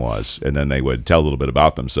sign was, and then they would tell a little bit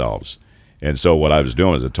about themselves. And so what I was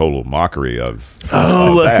doing was a total mockery of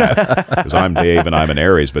that, because I'm Dave and I'm an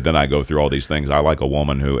Aries, but then I go through all these things. I like a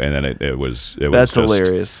woman who, and then it was that's just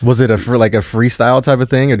hilarious. Was it a freestyle type of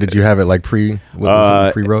thing, or did you have it like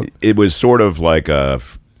pre-wrote? It was sort of like there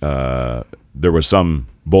was some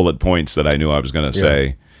bullet points that I knew I was going to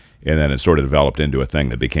say. And then it sort of developed into a thing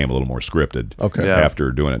that became a little more scripted. Okay. Yeah.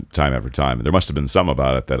 After doing it time after time. And there must have been some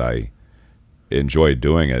about it that I enjoyed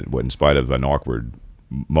doing it, in spite of an awkward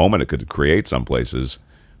moment it could create some places.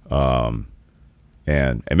 And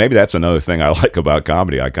maybe that's another thing I like about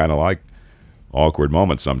comedy. I kind of like awkward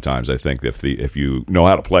moments sometimes. I think if you know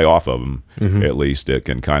how to play off of them, at least it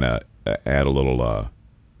can kind of add a little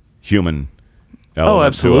human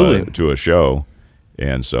element to a show.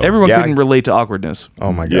 And so everyone couldn't relate to awkwardness.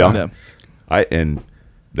 Oh my God! Yeah. And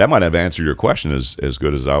that might have answered your question as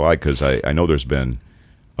good as I like, because I know there's been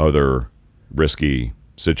other risky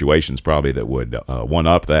situations probably that would one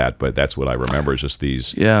up that, but that's what I remember is just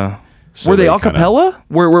these So were they a cappella?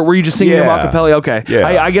 Were you just singing them a cappella? Okay. Yeah.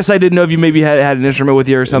 I guess I didn't know if you maybe had an instrument with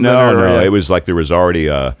you or something. No. It was like there was already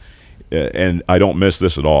and I don't miss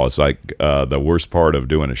this at all. It's like the worst part of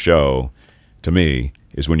doing a show, to me,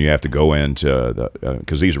 is when you have to go into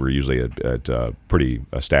because these were usually at pretty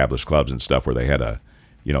established clubs and stuff where they had a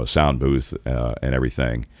sound booth and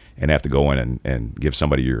everything, and have to go in and give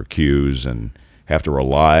somebody your cues and have to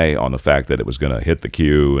rely on the fact that it was going to hit the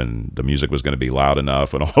cue and the music was going to be loud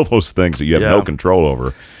enough and all those things that you have no control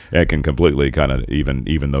over, and can completely kind of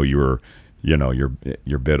even though you were your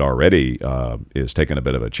bid already is taking a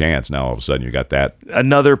bit of a chance. Now all of a sudden you got that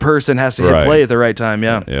another person has to hit play at the right time.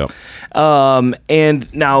 And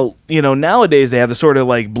now nowadays they have the sort of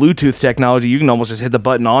like Bluetooth technology. You can almost just hit the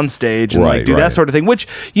button on stage and like do that sort of thing, which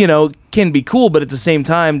can be cool, but at the same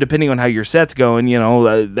time, depending on how your set's going,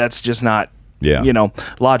 that's just not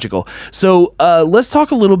logical. So let's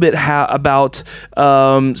talk a little bit about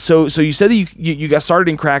so you said that you got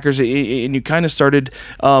started in Crackers and you kind of started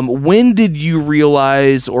when did you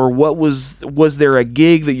realize, or what was there a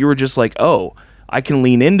gig that you were just like, oh, I can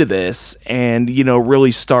lean into this and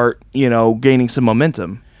really start gaining some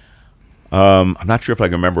momentum? I'm not sure if I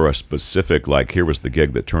can remember a specific, like, here was the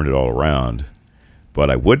gig that turned it all around,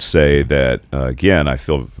 but I would say that again, I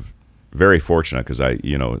feel very fortunate because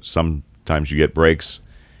sometimes you get breaks.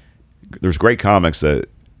 There's great comics that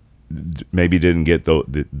maybe didn't get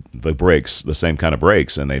the breaks, the same kind of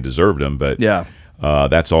breaks, and they deserved them. But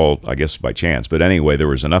that's all, I guess, by chance. But anyway, there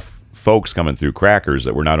was enough folks coming through Crackers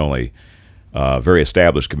that were not only very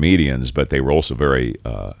established comedians, but they were also very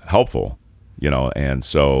helpful. And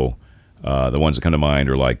so the ones that come to mind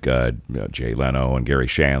are like Jay Leno and Gary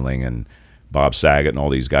Shandling and Bob Saget and all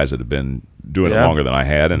these guys that have been doing it longer than I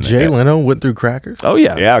had. And Jay Leno went through Crackers? Oh,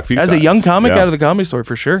 yeah. Yeah, a few As times. a young comic out of the Comedy Store,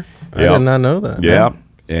 for sure. I did not know that. Yeah.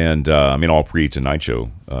 And, all pre-Tonight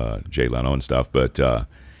Show, Jay Leno and stuff, but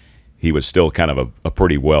he was still kind of a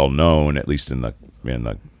pretty well-known, at least in the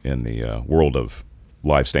world of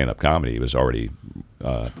live stand-up comedy. He was already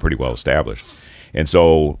pretty well established. And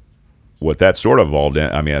so what that sort of evolved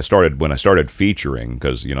in, when I started featuring,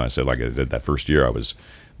 because, I said, like I did that first year, I was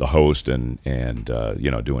the host and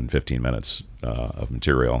doing 15 minutes of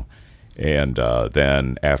material. And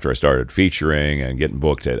then after I started featuring and getting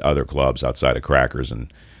booked at other clubs outside of Crackers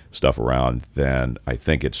and stuff around, then I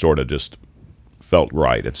think it sort of just felt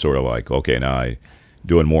right. It's sort of like, okay, now I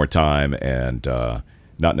doing more time and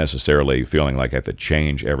not necessarily feeling like I have to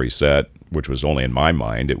change every set, which was only in my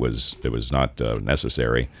mind. It was not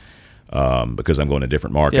necessary because I'm going to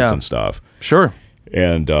different markets and stuff. Sure.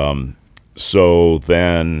 And so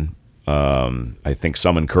then I think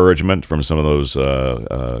some encouragement from some of those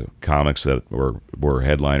comics that were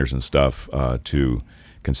headliners and stuff to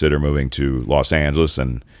consider moving to Los Angeles.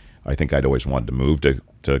 And I think I'd always wanted to move to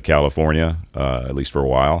California, at least for a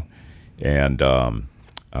while. And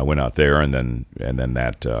I went out there, and then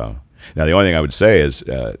that. Now, the only thing I would say is,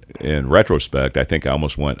 in retrospect, I think I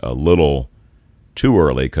almost went a little too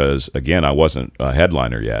early because, again, I wasn't a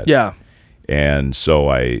headliner yet. Yeah. And so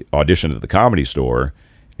I auditioned at the Comedy Store,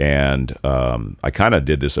 and I kind of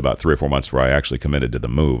did this about 3 or 4 months before I actually committed to the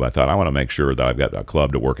move. I thought, I want to make sure that I've got a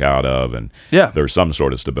club to work out of, and there's some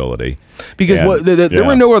sort of stability. Because there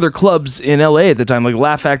were no other clubs in L.A. at the time. Like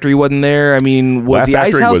Laugh Factory wasn't there. I mean, was the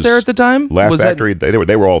Ice House there at the time? Laugh Factory,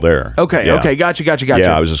 they were all there. Okay, gotcha.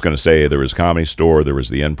 Yeah, I was just going to say there was Comedy Store, there was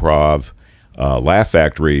the Improv. Laugh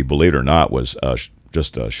Factory, believe it or not, was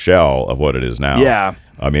just a shell of what it is now. Yeah.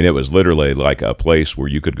 I mean, it was literally like a place where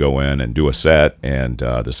you could go in and do a set, and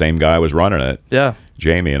the same guy was running it. Yeah.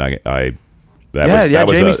 Jamie, and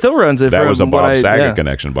Jamie still runs it. That was a Bob Saget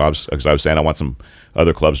connection. Because I was saying I want some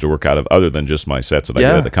other clubs to work out of other than just my sets that I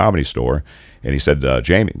did at the Comedy Store. And he said,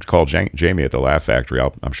 call Jamie at the Laugh Factory.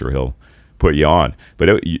 I'm sure he'll put you on.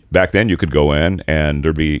 But back then you could go in and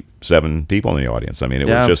there'd be 7 people in the audience. I mean, it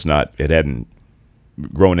was just not, it hadn't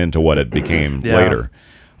grown into what it became later.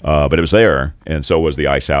 But it was there, and so was the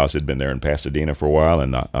Ice House. It'd been there in Pasadena for a while,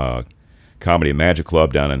 and the Comedy and Magic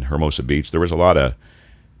Club down in Hermosa Beach. There was a lot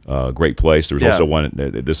of great place. There was also one,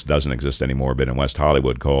 this doesn't exist anymore, but in West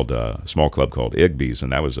Hollywood, called a small club called Igby's,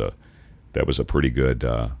 and that was a pretty good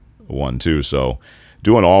one too. So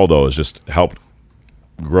doing all those just helped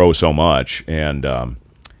grow so much, and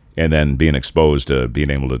then being exposed to being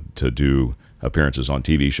able to do appearances on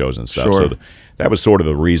TV shows and stuff. Sure. So that was sort of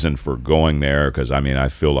the reason for going there, because I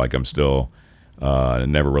feel like I'm still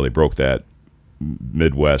never really broke that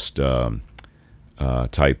Midwest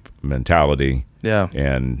type mentality. Yeah.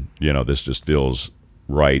 And this just feels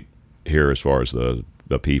right here as far as the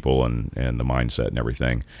people and the mindset and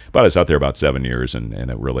everything. But I was out there about 7 years, and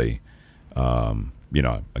it really you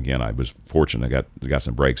know, again, I was fortunate. I got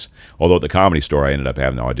some breaks. Although at the Comedy Store, I ended up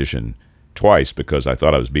having to audition twice because I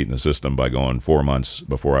thought I was beating the system by going 4 months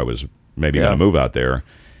before I was maybe going to move out there,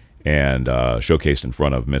 and showcased in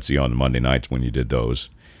front of Mitzi on Monday nights when you did those.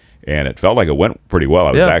 And it felt like it went pretty well.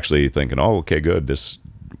 I was actually thinking, oh, okay, good. This,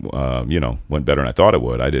 you know, went better than I thought it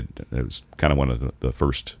would. It was kind of one of the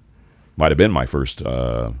first, might have been my first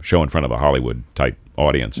show in front of a Hollywood type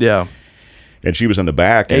audience. Yeah. And she was in the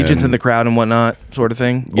back. Agents in the crowd and whatnot, sort of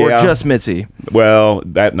thing? Or just Mitzi? Well,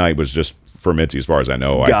 that night was just for Mitzi, as far as I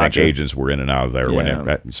know. Gotcha. I think agents were in and out of there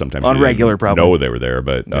when sometimes on regular, probably. know they were there,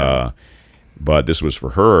 but this was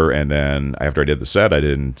for her. And then after I did the set, I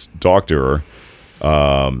didn't talk to her.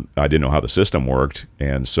 I didn't know how the system worked,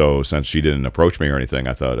 and so since she didn't approach me or anything,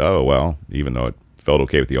 I thought, oh well, even though it felt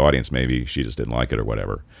okay with the audience, maybe she just didn't like it or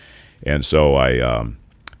whatever. And so I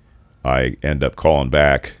end up calling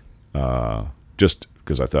back. Just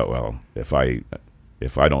because I thought, well, if I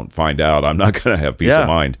don't find out, I'm not going to have peace of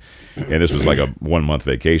mind. And this was like a 1 month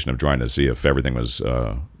vacation of trying to see if everything was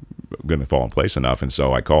going to fall in place enough. And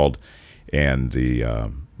so I called, and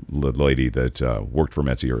the lady that worked for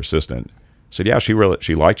Mitzi, her assistant, said, yeah, she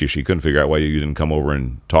liked you. She couldn't figure out why you didn't come over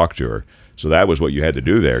and talk to her. So that was what you had to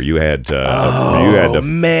do there. You had to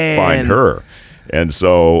find her. And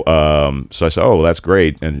so I said, oh, well, that's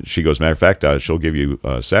great. And she goes, matter of fact, she'll give you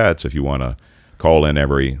sets if you want to call in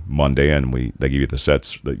every Monday, and they give you the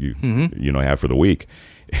sets that you have for the week.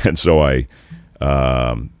 And so I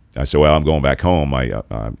said, well, I'm going back home. I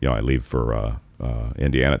leave for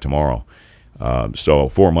Indiana tomorrow. So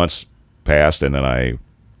 4 months passed, and then I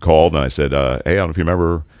called and I said, hey, I don't know if you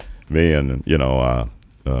remember me, and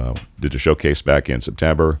did a showcase back in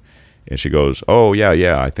September. And she goes, oh,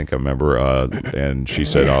 yeah, I think I remember. And she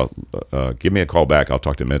said, give me a call back. I'll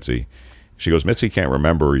talk to Mitzi. She goes, Mitzi can't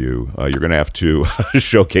remember you. You're going to have to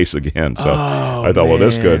showcase again. So I thought, well,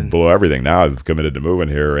 this could blow everything. Now I've committed to moving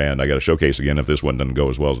here, and I got to showcase again. If this one doesn't go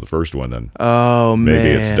as well as the first one, then maybe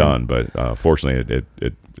it's done. But fortunately,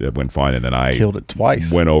 it went fine. And then I killed it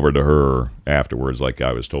twice. Went over to her afterwards like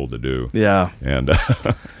I was told to do. Yeah. And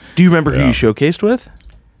do you remember who you showcased with?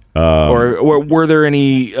 Or were there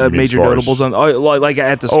any major notables on like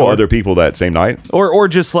at the store? Oh, other people that same night, or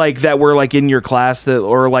just like that were like in your class that,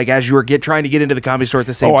 or like as you were trying to get into the Comedy Store at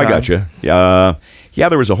the same time. Oh, I got you. Yeah,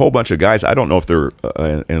 there was a whole bunch of guys. I don't know if they're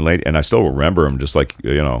and I still remember them. Just like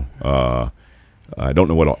I don't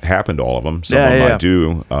know what happened to all of them. Some of them I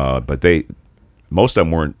do, but most of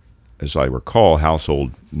them weren't, as I recall,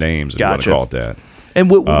 household names. If you want to call it that.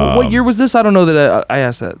 And what year was this? I don't know that I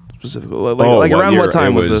asked that specifically. Like around what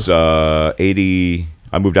time was this? 80.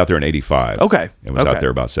 I moved out there in 85. Okay. And was out there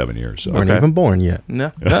about 7 years. So. Weren't even born yet.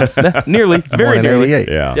 No, nearly. Very born nearly. 88.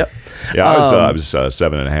 Yeah. Yep. Yeah, I was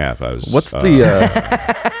 7.5. I was. What's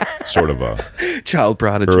the sort of a child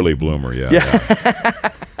prodigy, early bloomer? Yeah.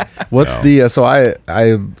 What's the so I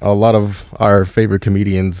a lot of our favorite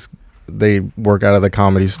comedians, they work out of the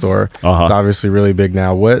Comedy Store. It's obviously really big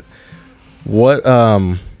now. What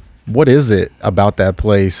is it about that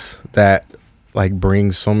place that like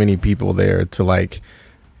brings so many people there to like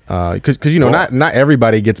because not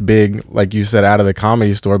everybody gets big, like you said, out of the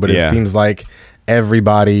Comedy Store, but it seems like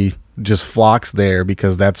everybody just flocks there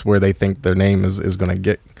because that's where they think their name is going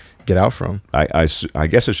to get out from. I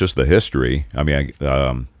guess it's just the history. I mean,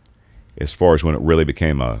 as far as when it really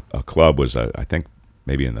became a club was I think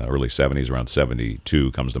maybe in the early 70s, around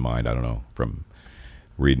 72 comes to mind. I don't know, from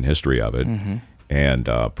reading history of it. And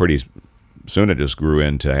pretty soon it just grew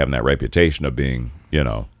into having that reputation of being,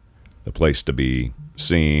 the place to be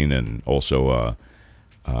seen, and also,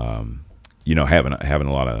 having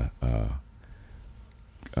a lot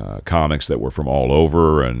of comics that were from all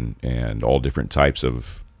over and all different types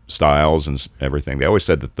of styles and everything. They always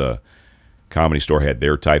said that the Comedy Store had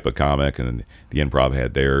their type of comic and the Improv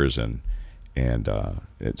had theirs, and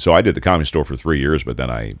so I did the Comedy Store for 3 years, but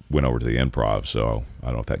then I went over to the Improv. So I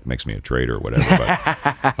don't know if that makes me a traitor or whatever,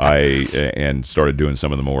 but and started doing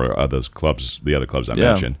some of the more of those clubs, the other clubs I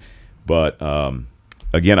mentioned. But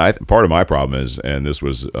again, part of my problem is, and this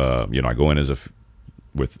was, I go in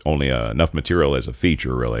with only enough material as a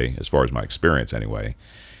feature, really, as far as my experience anyway.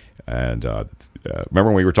 And remember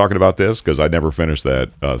when we were talking about this? Because I never finished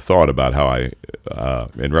that thought about how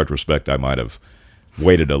in retrospect, I might have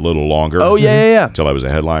waited a little longer. Oh yeah. Until I was a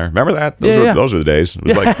headliner. Remember that? Those were the days. It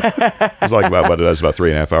was like about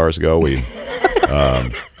 3.5 hours ago. We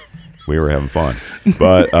were having fun,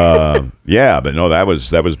 but but no, that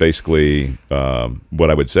was basically what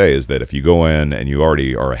I would say is that if you go in and you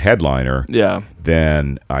already are a headliner,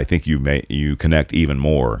 then I think you connect even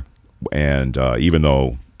more. And even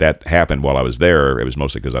though that happened while I was there, it was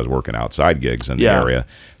mostly because I was working outside gigs in the area.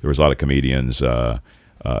 There was a lot of comedians. Bob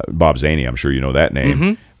Zaney, I'm sure you know that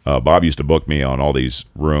name. Bob used to book me on all these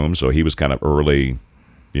rooms, so he was kind of early,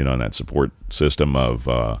 in that support system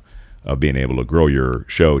of being able to grow your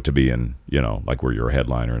show to be in, like where you're a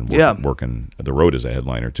headliner and working the road as a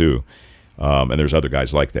headliner too. And there's other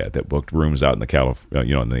guys like that booked rooms out in the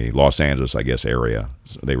in the Los Angeles, I guess, area.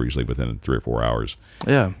 So they were usually within 3 or 4 hours.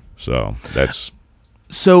 Yeah. So that's.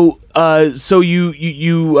 So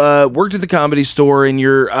you worked at the Comedy Store, and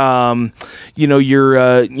you're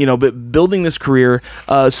building this career.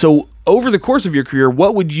 So over the course of your career,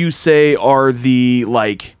 what would you say are the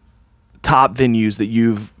top venues that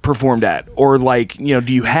you've performed at, or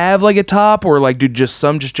do you have a top, or do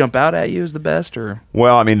some just jump out at you as the best, or?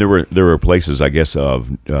 Well, I mean, there were places, I guess,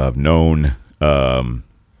 of known.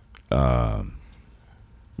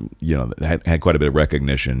 Had quite a bit of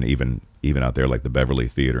recognition, even out there, like the Beverly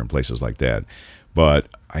Theater and places like that. But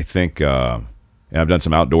I think, and I've done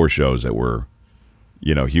some outdoor shows that were,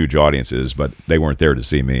 huge audiences, but they weren't there to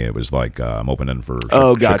see me. It was like I'm opening for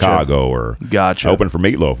Chicago, or I opened for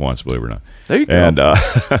Meatloaf once, believe it or not. There you go. And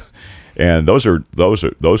and those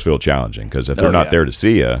feel challenging, because if they're not there to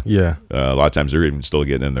see you, a lot of times they're even still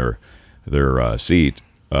getting in their seat.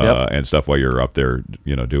 And stuff while you're up there,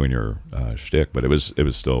 doing your shtick. But it was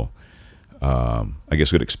still, I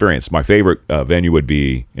guess, good experience. My favorite venue would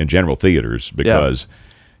be in general theaters, because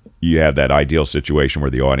you have that ideal situation where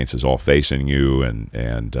the audience is all facing you,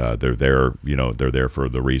 and they're there, they're there for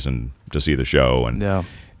the reason to see the show, and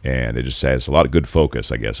it just has a lot of good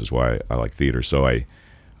focus, I guess, is why I like theater. So I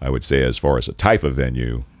would say, as far as a type of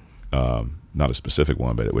venue, not a specific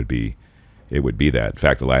one, but it would be that. In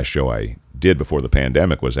fact, the last show I did before the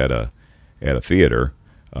pandemic was at a theater.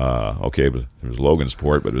 It was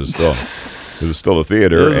Logansport, but it was still a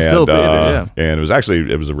theater. And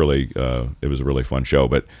it was a really fun show.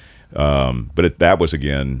 But that was,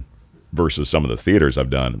 again, versus some of the theaters I've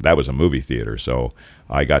done, that was a movie theater. So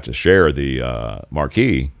I got to share the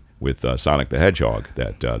marquee with Sonic the Hedgehog.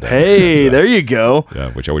 There you go.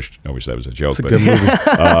 Which I wish that was a joke. It's a good movie.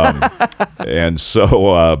 And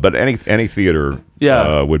so, but any theater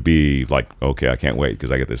would be like, okay, I can't wait,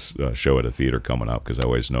 because I get this show at a theater coming up, because I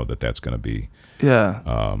always know that's going to be, you're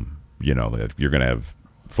going to have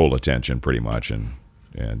full attention pretty much. And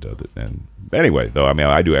anyway, though, I mean,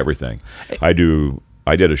 I do everything. I did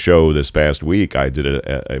a show this past week.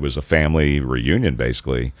 It was a family reunion,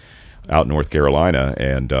 basically, out in North Carolina,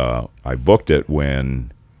 and I booked it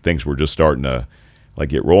when things were just starting to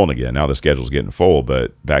get rolling again. Now the schedule's getting full,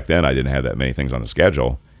 but back then I didn't have that many things on the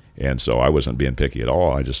schedule, and so I wasn't being picky at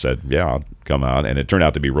all. I just said, I'll come out, and it turned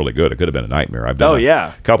out to be really good. It could have been a nightmare. I've done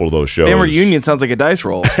a couple of those shows. Family reunion sounds like a dice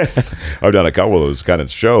roll. I've done a couple of those kind of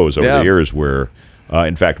shows over the years where,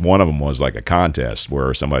 in fact, one of them was like a contest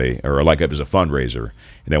where somebody, or like it was a fundraiser,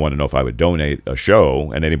 and they wanted to know if I would donate a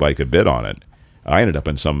show, and anybody could bid on it. I ended up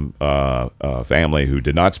in some family who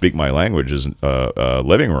did not speak my language's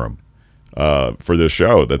living room for this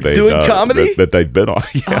show that they doing comedy that they bid on.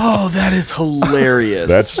 Oh, that is hilarious.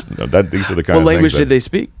 These are the kind of things. What language did they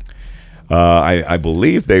speak? I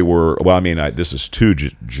believe they were. Well, I mean, this is too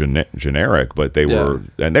generic, but they were,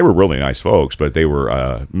 and they were really nice folks. But they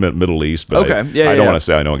were Middle East. But I don't want to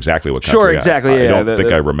say I know exactly what country. Sure, exactly. I don't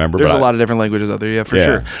think I remember. There's a lot of different languages out there. For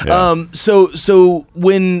sure. Yeah. So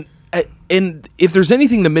when. And if there's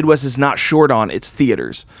anything the Midwest is not short on, it's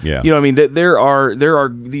theaters. Yeah. I mean, there are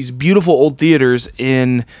these beautiful old theaters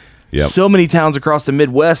in so many towns across the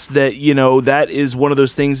Midwest that, that is one of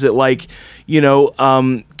those things that,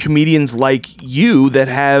 comedians like you that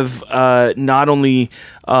have not only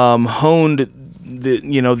honed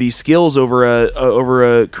these skills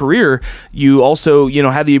over a career, you also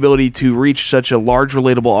have the ability to reach such a large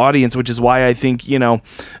relatable audience, which is why I think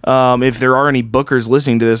if there are any bookers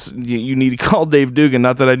listening to this, you need to call Dave Dugan.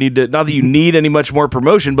 Not that you need any much more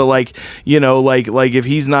promotion, but if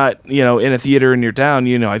he's not in a theater in your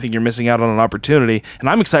town, I think you're missing out on an opportunity. And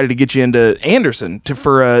I'm excited to get you into Anderson I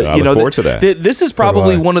look forward to that. This is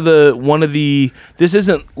probably one of the this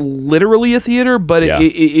isn't literally a theater, but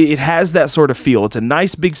it has that sort of feel. It's a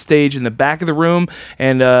nice big stage in the back of the room,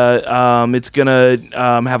 and it's gonna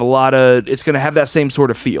have that same sort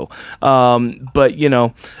of feel. But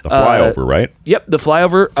the flyover, right? Yep, the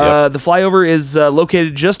flyover. The flyover is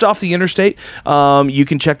located just off the interstate. You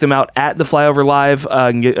can check them out at the Flyover Live.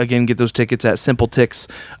 And get those tickets at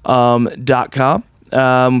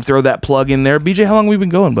simpletix.com. Throw that plug in there. BJ, how long have we been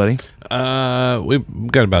going, buddy?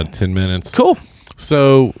 We've got about 10 minutes. Cool.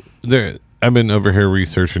 So there. I've been over here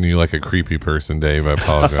researching you like a creepy person, Dave. I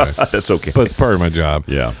apologize. That's okay. But it's part of my job.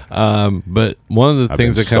 Yeah. But one of the I've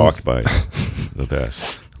things been that comes stalked by the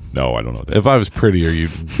best. No, I don't know that. If I was prettier,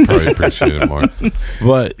 you'd probably appreciate it more.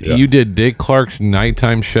 But you did Dick Clark's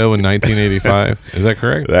nighttime show in 1985. Is that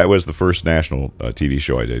correct? That was the first national TV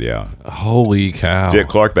show I did, yeah. Holy cow. Dick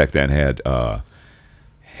Clark back then had, and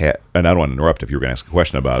I don't want to interrupt if you were going to ask a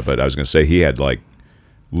question about it, but I was going to say he had like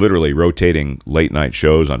literally rotating late night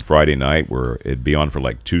shows on Friday night where it'd be on for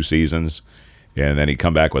like 2 seasons. And then he'd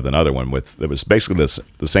come back with another one it was basically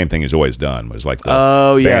the same thing he's always done. It was like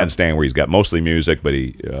the bandstand where he's got mostly music, but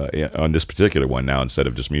he on this particular one now, instead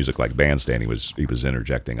of just music like bandstand, he was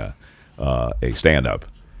interjecting a stand up.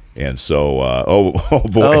 And so oh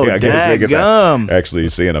boy, I guess I get that. Actually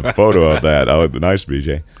seeing a photo of that. Oh, nice,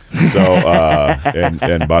 BJ. So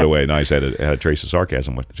and by the way, nice had a trace of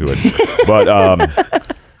sarcasm to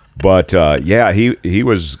it, but yeah, he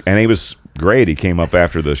was great. He came up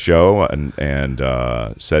after the show and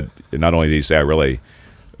said, not only did he say, I really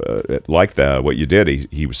liked what you did,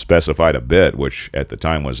 he specified a bit, which at the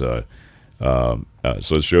time was so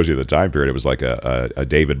it shows you the time period. It was like a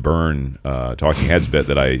David Byrne Talking Heads bit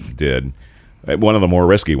that I did. One of the more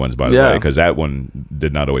risky ones, by the way, because that one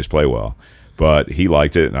did not always play well. But he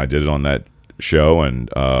liked it, and I did it on that show, and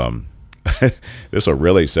this will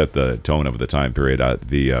really set the tone of the time period.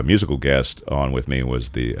 The musical guest on with me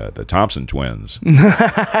was the Thompson Twins.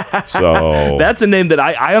 So that's a name that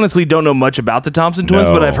I honestly don't know much about the Thompson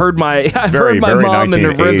Twins, but I've heard my very mom and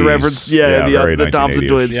her friends reference the Thompson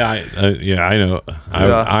Twins. Yeah, I know.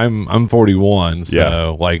 I'm 41,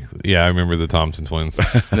 so I remember the Thompson Twins.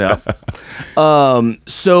 Yeah.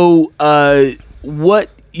 So what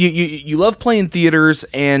you love playing theaters,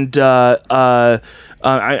 and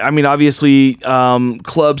I mean, obviously,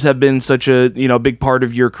 clubs have been such a big part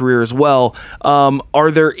of your career as well. Are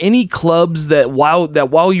there any clubs that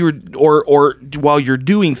while you're while you're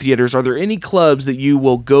doing theaters, are there any clubs that you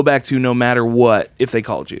will go back to no matter what if they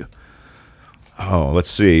called you? Oh, let's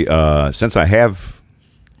see. Since I have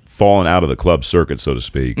fallen out of the club circuit, so to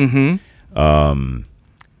speak, it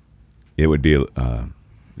would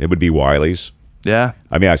be Wiley's. Yeah.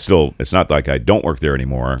 I mean, it's not like I don't work there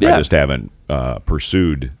anymore. Yeah. I just haven't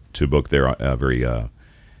pursued to book there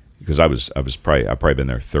because I've probably been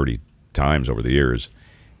there 30 times over the years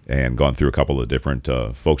and gone through a couple of different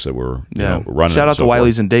folks that were running. Shout out to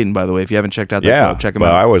Wiley's in Dayton, by the way. If you haven't checked out that club, check them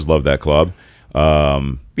out. I always loved that club.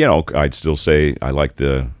 I'd still say I like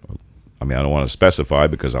I don't want to specify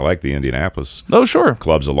because I like the Indianapolis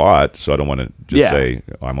clubs a lot, so I don't want to just say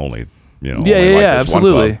I'm only only like this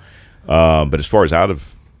absolutely. One club. But as far as out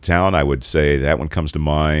of town, I would say that one comes to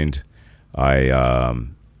mind. I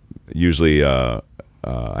usually I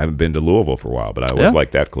haven't been to Louisville for a while, but I always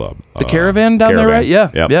liked that club. The Caravan down there, right? Yeah,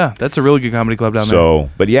 yeah, that's a really good comedy club down there.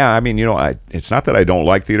 But yeah, I mean, it's not that I don't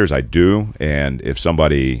like theaters. I do, and if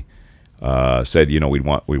somebody said, we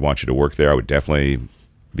want you to work there, I would definitely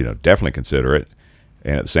consider it.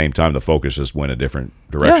 And at the same time, the focus just went a different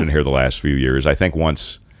direction here the last few years. I think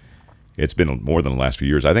once. It's been more than the last few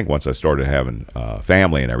years. I think once I started having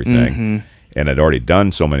family and everything, and I'd already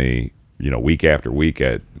done so many, week after week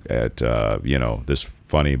at this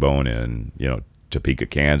Funny Bone in, Topeka,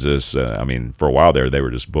 Kansas. I mean, for a while there, they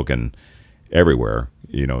were just booking everywhere,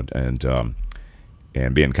 and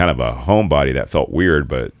being kind of a homebody, that felt weird,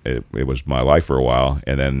 but it was my life for a while.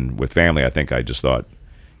 And then with family, I think I just thought,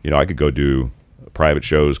 I could go do private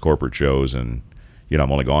shows, corporate shows, and,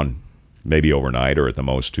 I'm only gone maybe overnight or at the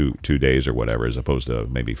most two days or whatever, as opposed to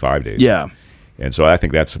maybe 5 days. Yeah. And so I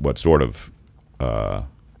think that's what sort of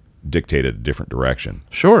dictated a different direction.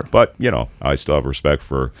 Sure. But, I still have respect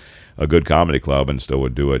for a good comedy club and still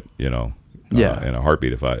would do it, in a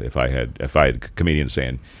heartbeat if I had comedians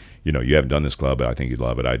saying, you haven't done this club, but I think you'd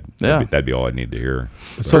love it. That'd be all I'd need to hear.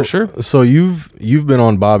 For sure. So you've been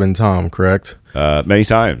on Bob and Tom, correct? Many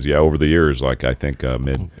times, yeah, over the years, like I think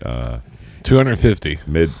mid 250.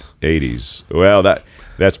 Mid 80s. Well,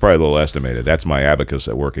 that's probably a little estimated. That's my abacus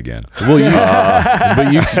at work again. Well,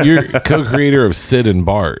 but you're co-creator of Sid and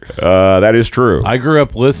Bart. That is true. I grew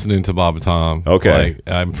up listening to Bob and Tom. Okay.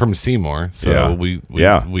 I'm from Seymour, so we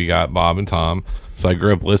got Bob and Tom. So I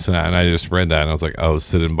grew up listening to that, and I just read that, and I was like, oh,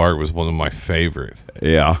 Sid and Bart was one of my favorite.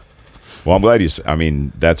 Yeah. Well, I'm glad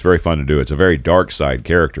that's very fun to do. It's a very dark side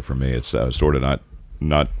character for me. It's sort of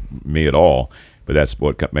not me at all. But that's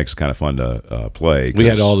what makes it kind of fun to play. We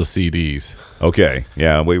had all the CDs. Okay,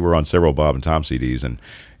 yeah, we were on several Bob and Tom CDs,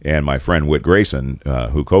 and my friend Whit Grayson,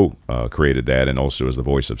 who co-created that and also is the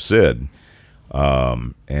voice of Sid,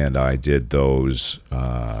 and I did those.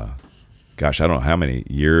 gosh, I don't know how many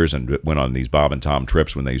years, and went on these Bob and Tom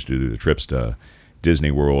trips when they used to do the trips to Disney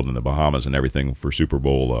World and the Bahamas and everything for Super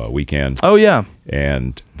Bowl weekend. Oh, yeah.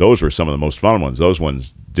 And those were some of the most fun ones. Those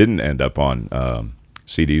ones didn't end up on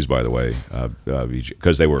CDs, by the way,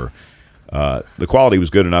 because they were the quality was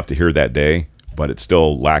good enough to hear that day, but it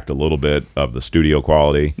still lacked a little bit of the studio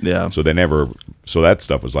quality. Yeah. So that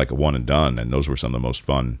stuff was like a one and done, and those were some of the most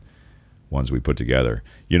fun ones we put together.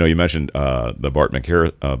 You know, you mentioned the Bart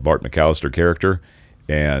McAllister character,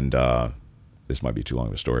 and this might be too long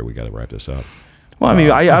of a story. We got to wrap this up. Well, I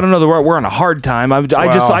mean, I don't know that we're on a hard time.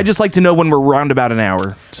 I just like to know when we're around about an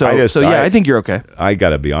hour. I think you're okay. I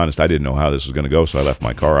got to be honest. I didn't know how this was going to go, so I left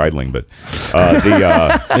my car idling. But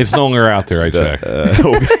it's no longer out there. I checked.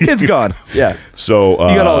 It's gone. Yeah. So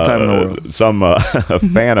you got all the time in the world. Some a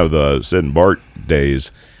fan of the Sid and Bart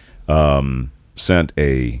days sent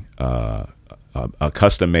a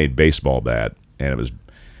custom-made baseball bat, and it was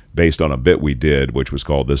based on a bit we did, which was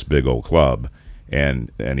called This Big Old Club.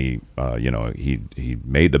 And he he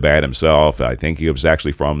made the bat himself. I think he was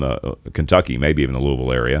actually from the Kentucky, maybe even the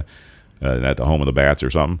Louisville area, at the home of the bats or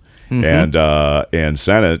something. Mm-hmm. And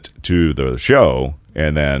sent it to the show.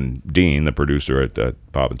 And then Dean, the producer at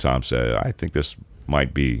Bob and Tom, said, "I think this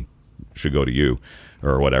should go to you,"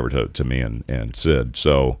 or whatever, to me and Sid.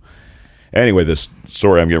 So anyway, this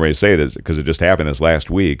story I'm getting ready to say this because it just happened this last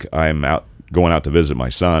week. I'm going out to visit my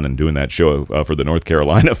son and doing that show for the North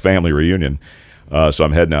Carolina family reunion. So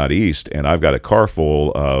I'm heading out east, and I've got a car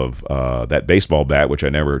full of that baseball bat, which I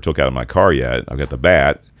never took out of my car yet. I've got the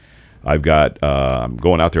bat. I've got. I'm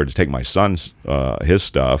going out there to take my son's his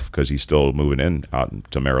stuff because he's still moving in out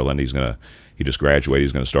to Maryland. He just graduated.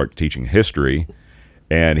 He's going to start teaching history,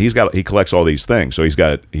 and he collects all these things. So he's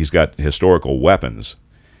got historical weapons,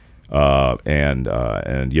 and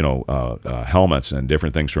helmets and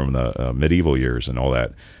different things from the medieval years and all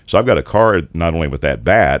that. So I've got a car not only with that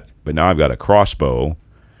bat, but now I've got a crossbow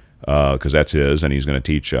because that's his, and he's going to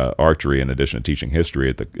teach archery in addition to teaching history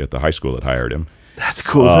at the high school that hired him. That's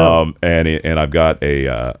cool. And I've got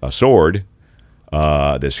a sword,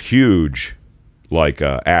 this huge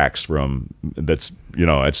axe it's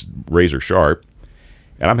razor sharp,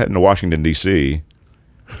 and I'm heading to Washington D.C.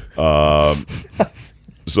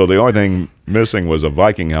 So the only thing missing was a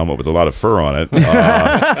Viking helmet with a lot of fur on it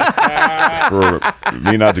for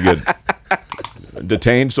me not to get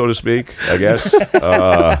detained, so to speak, I guess. So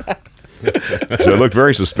it looked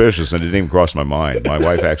very suspicious and it didn't even cross my mind. My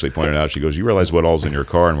wife actually pointed out, she goes, "You realize what all's in your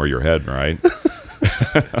car and where you're heading, right?"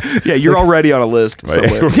 Yeah, you're already on a list.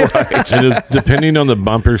 Right. And depending on the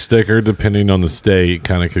bumper sticker, depending on the state,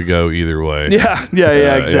 kind of could go either way. Yeah,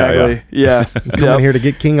 exactly. Yeah. Coming here to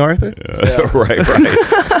get King Arthur? Right.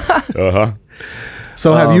 Uh-huh.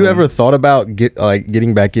 So have you ever thought about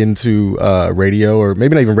getting back into radio, or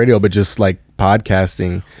maybe not even radio, but just like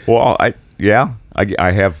podcasting? Well, I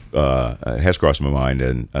have. It has crossed my mind,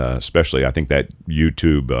 and especially I think that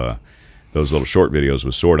YouTube, those little short videos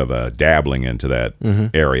was sort of dabbling into that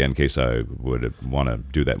area in case I would want to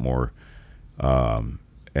do that more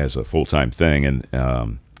as a full-time thing.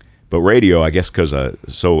 And but radio, I guess, because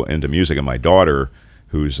so into music, and my daughter,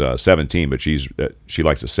 who's 17, but she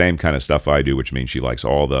likes the same kind of stuff I do, which means she likes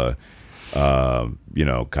all the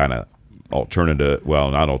kind of alternative,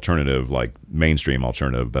 well, not alternative like mainstream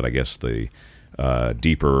alternative, but I guess the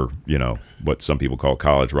deeper, what some people call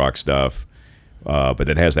college rock stuff. But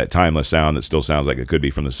it has that timeless sound that still sounds like it could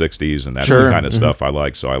be from the 60s, and that's the kind of stuff I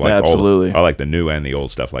like. So I like absolutely. I like the new and the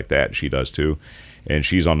old stuff like that. She does too, and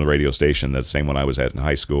she's on the radio station, the same one I was at in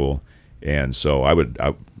high school. And so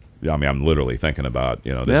I'm literally thinking about,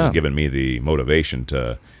 this has given me the motivation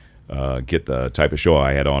to get the type of show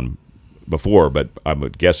I had on before, but I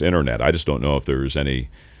would guess internet. I just don't know if there's any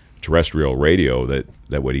terrestrial radio that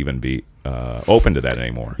would even be open to that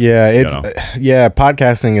anymore.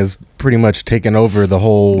 Podcasting is pretty much taken over the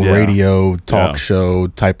whole radio talk show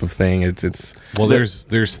type of thing. It's well, there's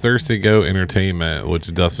Thirsty Goat Entertainment,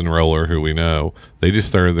 which Dustin Roller, who we know, they just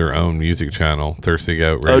started their own music channel,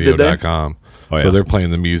 ThirstyGoatRadio.com. So they're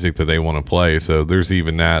playing the music that they want to play. So there's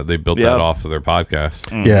even that. They built that off of their podcast.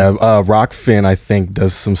 Rockfin, I think,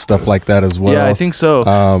 does some stuff like that as well. Yeah, I think so.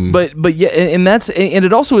 But yeah, and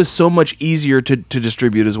it also is so much easier to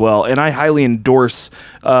distribute as well. And I highly endorse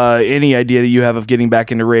any idea that you have of getting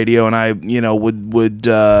back into radio. And I,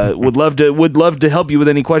 would love to help you with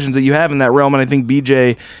any questions that you have in that realm. And I think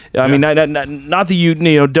BJ, I mean, not that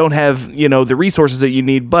you don't have the resources that you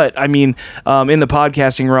need, but I mean, in the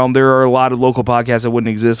podcasting realm, there are a lot of local podcasts that wouldn't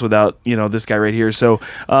exist without this guy right here. So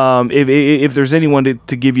if there's anyone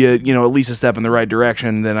to give you at least a step in the right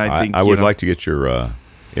direction, then I think I would like to get your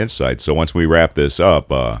insights. So once we wrap this up,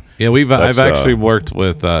 yeah, I've actually worked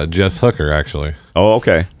with Jess Hooker actually. Oh,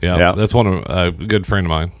 okay. Yeah, that's one of a good friend of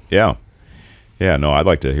mine. Yeah. Yeah, no, I'd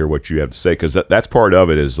like to hear what you have to say, because that's part of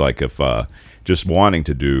it, is like if just wanting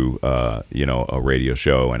to do, a radio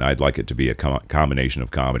show, and I'd like it to be a combination of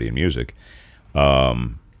comedy and music,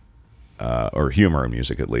 or humor and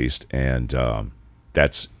music at least, and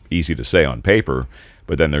that's easy to say on paper,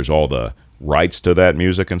 but then there's all the rights to that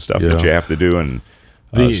music and stuff that you have to do, and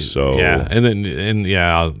By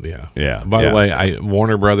the way,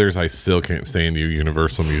 Warner Brothers, I still can't stand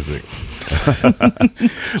Universal Music.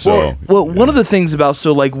 Well, one of the things about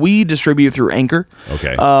we distribute through Anchor.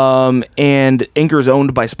 Okay. And Anchor is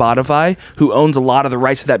owned by Spotify, who owns a lot of the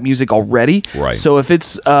rights to that music already. Right. So if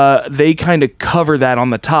it's they kind of cover that on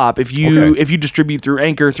the top. If you distribute through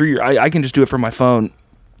Anchor through I can just do it from my phone.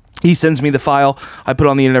 He sends me the file. I put it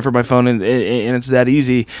on the internet for my phone, and it's that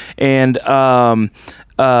easy. And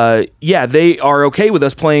they are okay with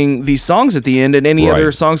us playing these songs at the end and any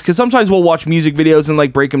other songs, because sometimes we'll watch music videos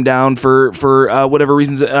and break them down for whatever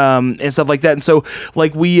reasons and stuff like that. And so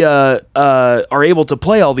we are able to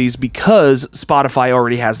play all these because Spotify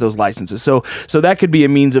already has those licenses. So that could be a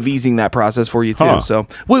means of easing that process for you too. Huh. So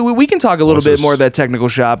we can talk a little bit more of that technical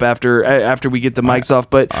shop after we get the mics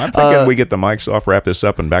off. But I'm thinking we get the mics off, wrp this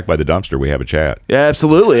up, and back by the dumpster we have a chat. Yeah,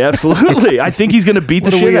 absolutely. I think he's going to beat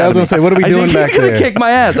the shit out of me. I was going to say, what are we doing back there? He's going to kick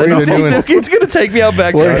my ass. It's going to take me out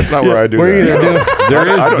back there. That's not where I do that.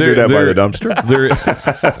 I don't do that by the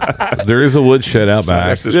dumpster. There is a woodshed out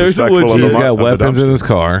back. He's got weapons in his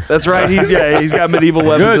car. That's right. He's got medieval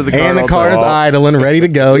weapons in the car. And the car is idling, ready to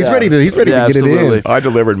go. He's ready to get it in. I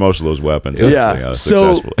delivered most of those weapons.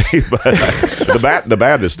 Successfully. But the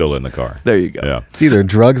bat is still in the car. There you go. Yeah. It's either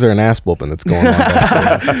drugs or an ass whooping that's going on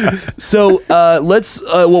back there. So let's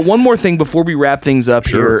one more thing before we wrap things up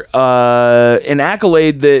here. An accolade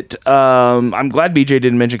that I'm glad BJ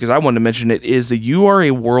didn't mention, because I wanted to mention it, is that you are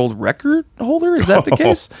a world record holder. Is that the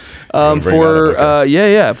case? For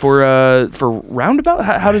Roundabout.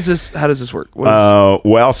 How does this work?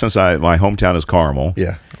 Well, since my hometown is Carmel.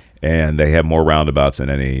 Yeah. And they have more roundabouts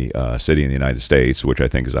than any city in the United States, which I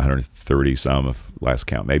think is 130 some, if last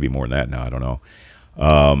count, maybe more than that now. I don't know.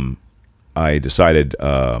 I decided,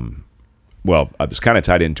 I was kind of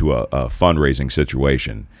tied into a fundraising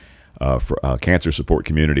situation. For Cancer Support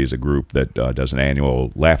Community is a group that does an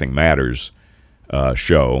annual Laughing Matters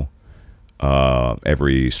show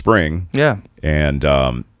every spring. Yeah. And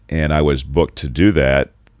I was booked to do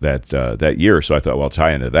that year, so I thought, well, I'll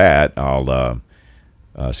tie into that. I'll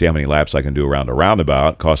see how many laps I can do around a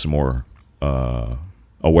roundabout, cause some more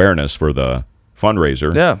awareness for the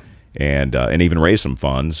fundraiser. Yeah. And even raise some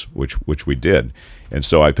funds, which we did. And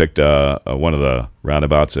so I picked one of the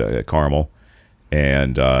roundabouts at Carmel,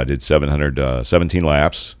 and did 717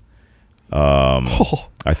 laps.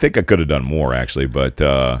 I think I could have done more, actually, but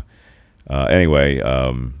anyway,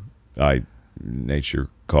 nature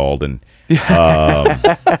called, and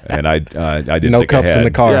I didn't no think cups I had. in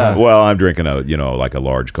the car. Yeah. Well, I'm drinking a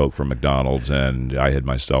large Coke from McDonald's, and I had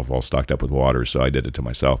myself all stocked up with water, so I did it to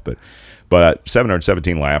myself. But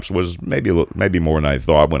 717 laps was maybe more than I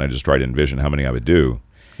thought when I just tried to envision how many I would do.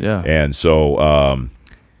 Yeah. And so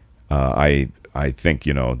I think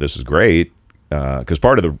this is great. Because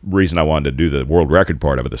part of the reason I wanted to do the world record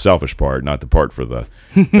part of it, the selfish part, not the part for the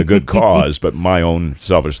good cause, but my own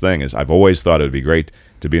selfish thing, is I've always thought it would be great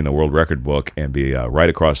to be in the world record book and be right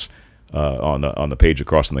across on the page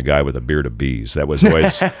across from the guy with a beard of bees. That was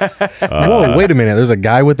always. Whoa! Wait a minute. There's a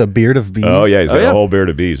guy with a beard of bees. Oh yeah, he's got a whole beard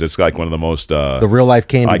of bees. It's like one of the most the real life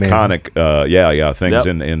iconic, things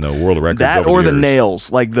in the world records. That or the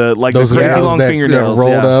nails, like the crazy long fingernails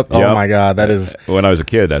rolled up. Oh my god, that is. When I was a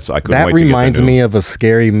kid, I couldn't wait to get That reminds me of a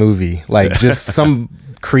scary movie, like just some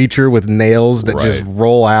creature with nails that just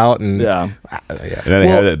roll out and And then they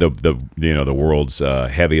had the world's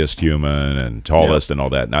heaviest human and tallest and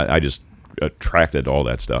all that. And I just attracted all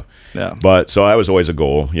that stuff. Yeah. But so that was always a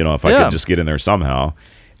goal, if I could just get in there somehow.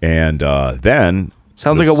 And then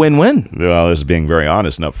sounds like a win-win. Well, this is being very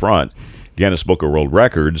honest and upfront. Guinness Book of World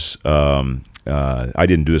Records. I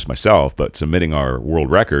didn't do this myself, but submitting our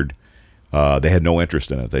world record, they had no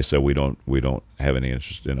interest in it. They said we don't have any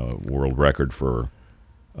interest in a world record for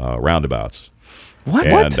roundabouts. What?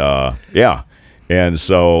 And and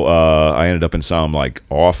so I ended up in some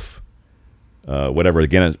off whatever,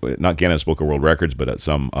 not Guinness Book of World Records, but at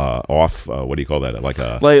some off what do you call that, like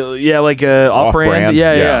a off-brand.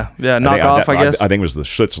 Yeah, knock off, I guess. I think it was the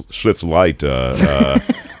Schlitz Light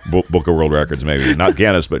Book of World Records, maybe not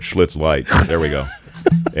Guinness, but Schlitz Light. There we go.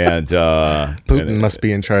 and Putin must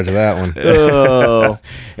be in charge of that one. Oh,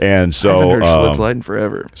 and so I haven't heard Schlitz Lighten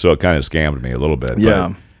forever. So it kind of scammed me a little bit.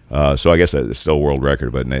 Yeah. But, so I guess it's still a world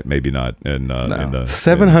record, but maybe not in the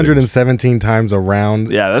 717 times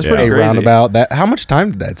around. Yeah, that's pretty a crazy. roundabout. How much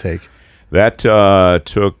time did that take? That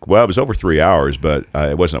took, it was over 3 hours, but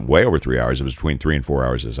it wasn't way over 3 hours. It was between 3 and 4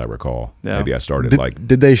 hours, as I recall. Yeah. Maybe I started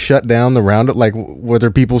Did they shut down the roundabout? Like, were there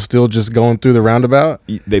people still just going through the roundabout?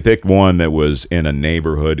 They picked one that was in a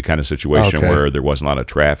neighborhood kind of situation Okay. where there wasn't a lot of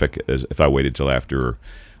traffic. If I waited till after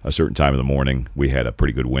a certain time in the morning, we had a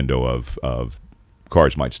pretty good window of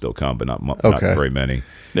cars might still come, but not very many.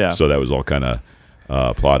 Yeah. So that was all kind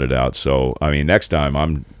of plotted out. So, I mean, next time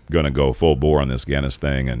I'm going to go full bore on this Guinness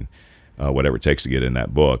thing and whatever it takes to get in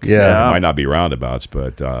that book. Yeah. It might not be roundabouts,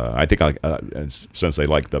 but I think since they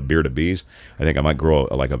like the bearded bees, I think I might grow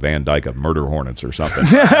like a Van Dyke of murder hornets or something,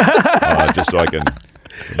 just so I can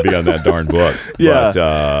be on that darn book. Yeah.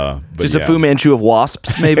 But Just a Fu Manchu of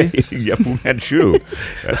wasps, maybe? yeah, Fu Manchu.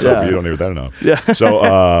 That's something you don't hear that enough. Yeah.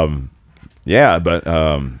 So, but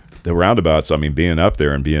the roundabouts, I mean, being up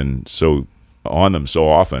there and being so on them so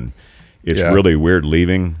often, it's really weird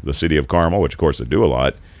leaving the city of Carmel, which of course I do a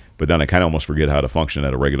lot. But then I kind of almost forget how to function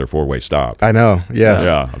at a regular four-way stop. I know, yes.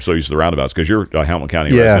 Yeah, I'm so used to the roundabouts because you're a Hamilton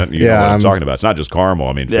County resident. You know what I'm talking about. It's not just Carmel.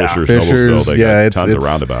 I mean, Fishers, Noblesville, they got tons of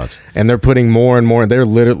roundabouts. And they're putting more and more. They're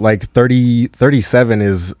literally like 37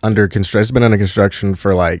 is under construction. It's been under construction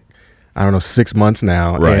for 6 months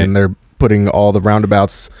now. Right. And they're putting all the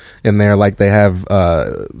roundabouts in there like they have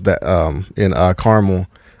in Carmel.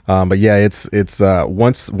 But yeah, it's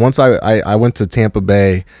once I went to Tampa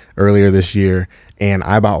Bay earlier this year, and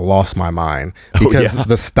I about lost my mind because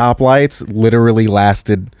the stoplights literally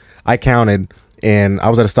lasted. I counted, and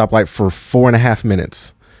I was at a stoplight for 4.5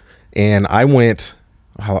 minutes, and I went.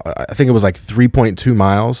 I think it was like 3.2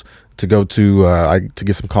 miles to go to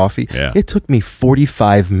get some coffee. Yeah. It took me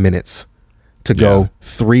 45 minutes to go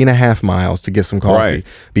 3.5 miles to get some coffee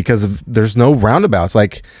because there's no roundabouts.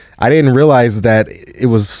 Like, I didn't realize that it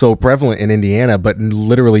was so prevalent in Indiana, but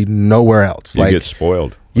literally nowhere else. You get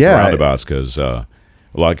spoiled with roundabouts because,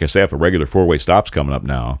 like I say, if a regular four-way stop's coming up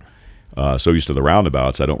now, so used to the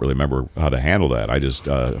roundabouts, I don't really remember how to handle that. I just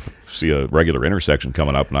see a regular intersection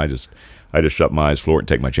coming up, and I just shut my eyes, floor it, and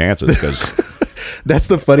take my chances because. That's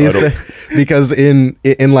the funniest thing because in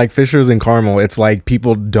like Fishers and Carmel, it's like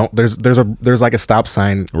people don't. There's like a stop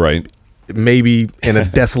sign, right? Maybe in a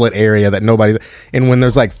desolate area that nobody. And when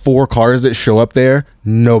there's like 4 cars that show up there,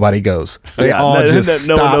 nobody goes. They all just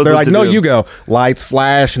stop. They're like, "No, you go." Lights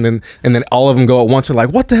flash, and then all of them go at once. They're like,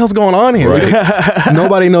 "What the hell's going on here?" Right.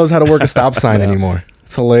 Nobody knows how to work a stop sign anymore.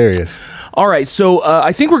 It's hilarious. All right, so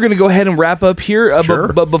I think we're going to go ahead and wrap up here.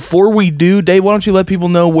 Sure. But before we do, Dave, why don't you let people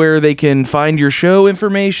know where they can find your show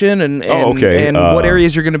information and what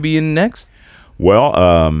areas you're going to be in next? Well,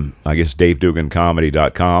 I guess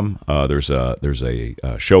DaveDuganComedy.com. There's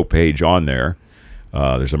a show page on there.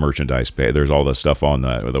 There's a merchandise page. There's all the stuff on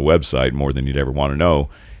the website, more than you'd ever want to know.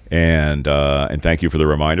 And thank you for the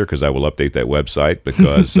reminder because I will update that website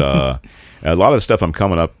because a lot of the stuff I'm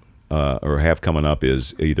coming up or have coming up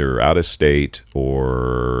is either out of state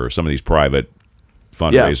or some of these private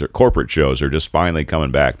fundraiser corporate shows are just finally coming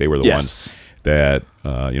back. They were the ones that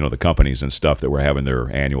the companies and stuff that were having their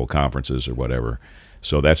annual conferences or whatever.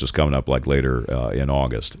 So that's just coming up like later in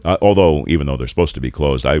August. Although even though they're supposed to be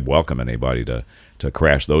closed, I welcome anybody to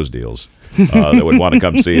crash those deals that would want to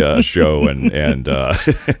come see a show and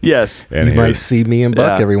yes, and you might see me and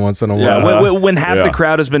Buck every once in a while. Yeah. When half the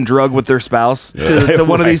crowd has been drugged with their spouse to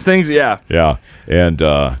one of these things, and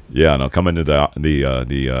come into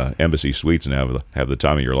the embassy suites and have the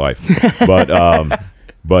time of your life.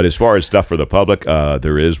 But as far as stuff for the public,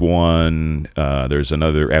 there is one. There's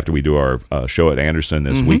another after we do our show at Anderson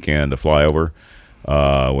this weekend, the flyover.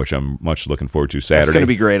 Which I'm much looking forward to Saturday. It's going to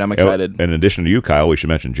be great. I'm excited. In addition to you, Kyle, we should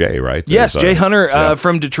mention Jay, right? Yes, Jay Hunter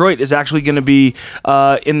from Detroit is actually going to be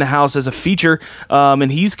in the house as a feature,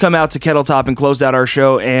 and he's come out to Kettle Top and closed out our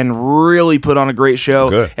show and really put on a great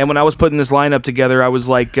show. Good. And when I was putting this lineup together, I was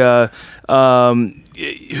like, who am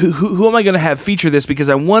I going to have feature this?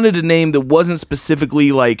 Because I wanted a name that wasn't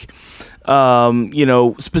specifically like...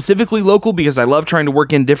 specifically local because I love trying to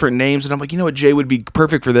work in different names, and I'm like, you know what, Jay would be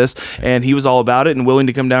perfect for this, and he was all about it and willing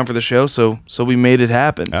to come down for the show, so we made it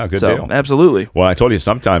happen. Oh, good deal. Absolutely. Well, I told you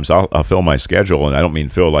sometimes I'll fill my schedule, and I don't mean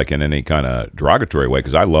fill like in any kind of derogatory way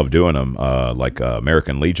because I love doing them, like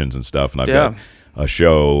American Legions and stuff, and I've got a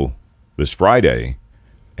show this Friday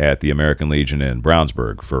at the American Legion in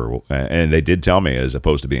Brownsburg and they did tell me, as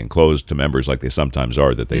opposed to being closed to members like they sometimes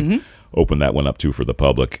are, that they've opened that one up too for the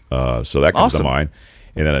public. So that comes to mind.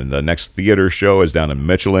 And then the next theater show is down in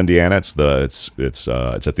Mitchell, Indiana. It's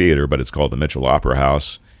a theater, but it's called the Mitchell Opera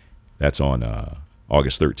House. That's on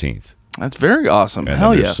August 13th. That's very awesome. And Hell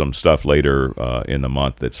then yeah. there's some stuff later in the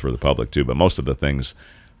month that's for the public too, but most of the things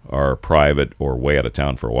are private or way out of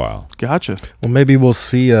town for a while. Gotcha. Well, maybe we'll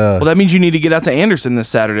see. Well, that means you need to get out to Anderson this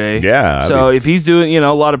Saturday. Yeah. So if he's doing,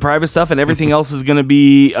 a lot of private stuff and everything else is going to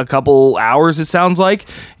be a couple hours, it sounds like.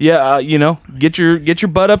 Yeah. Get your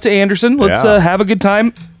butt up to Anderson. Let's have a good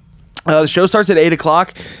time. The show starts at 8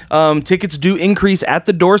 o'clock. Tickets do increase at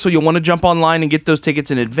the door, so you'll want to jump online and get those tickets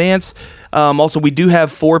in advance. Also, we do have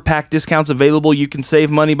 4-pack discounts available. You can save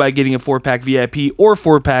money by getting a 4-pack VIP or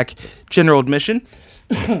 4-pack general admission.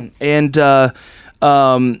 And it's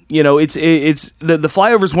the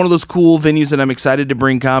Flyover is one of those cool venues that I'm excited to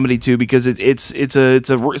bring comedy to because it's a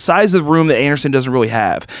size of room that Anderson doesn't really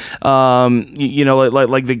have.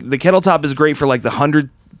 Like the Kettle Top is great for like the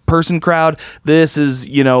 100-person crowd. This is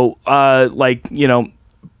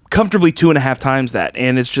comfortably 2.5 times that,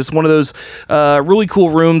 and it's just one of those really cool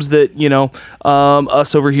rooms that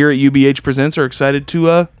us over here at UBH Presents are excited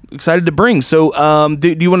to bring. So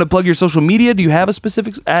do you want to plug your social media? Do you have a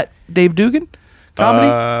specific at Dave Dugan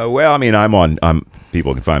comedy? Well, I mean,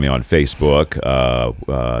 people can find me on Facebook.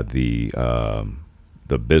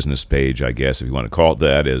 The business page, I guess, if you want to call it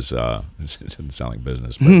that, is it doesn't sound like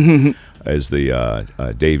business, but is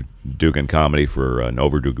the Dave Dugan Comedy for an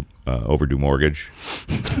overdue mortgage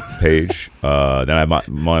page. Then I have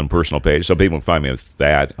my own personal page, so people can find me with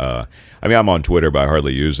that. I'm on Twitter, but I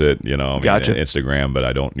hardly use it. Gotcha. Instagram, but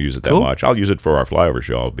I don't use it that much. I'll use it for our Flyover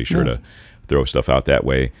show. I'll be sure to throw stuff out that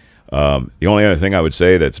way. The only other thing I would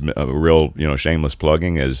say that's a real, shameless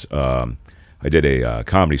plugging is I did a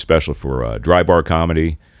comedy special for Dry Bar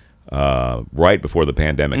Comedy right before the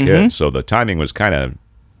pandemic hit. So the timing was kind of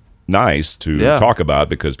nice to talk about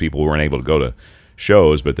because people weren't able to go to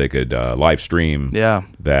shows, but they could live stream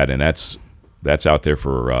that. And that's out there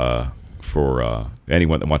for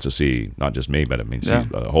anyone that wants to see, not just me, but see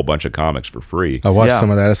a whole bunch of comics for free. I watched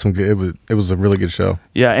some of that. It's some good. It was a really good show.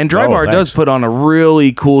 Yeah, and Dry Bar does put on a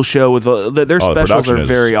really cool show with their specials are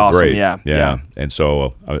very awesome. Great. Yeah. And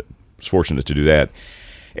so I was fortunate to do that.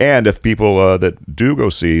 And if people that do go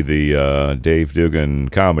see the Dave Dugan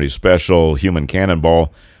comedy special, Human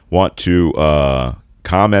Cannonball, want to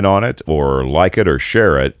comment on it or like it or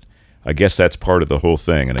share it, I guess that's part of the whole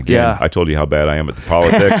thing. And again, I told you how bad I am at the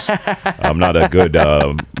politics. I'm not a good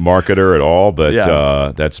marketer at all,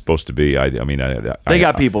 but that's supposed to be. They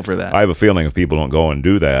got people for that. I have a feeling if people don't go and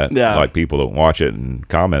do that, like people don't watch it and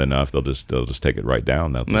comment enough, they'll just take it right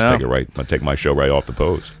down. They'll just take my show right off the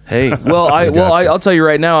post. Hey, I'll tell you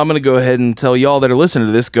right now. I'm going to go ahead and tell y'all that are listening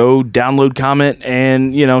to this, go download, comment,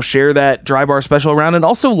 and share that Dry Bar special around, and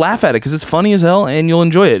also laugh at it because it's funny as hell and you'll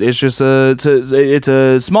enjoy it. It's just it's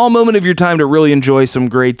a small moment of your time to really enjoy some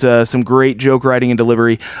great joke writing and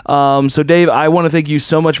delivery. So Dave, I want to thank you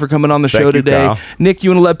so much for coming on the show today. Kyle. Nick, you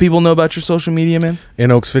want to let people know about your social media, man?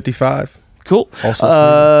 In Oaks 55. Cool.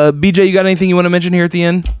 Also BJ, you got anything you want to mention here at the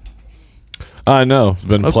end? No, it's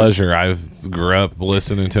been a pleasure. I grew up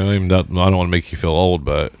listening to him. I don't want to make you feel old,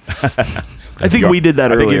 but I think we did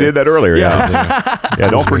that earlier. I think you did that earlier, yeah.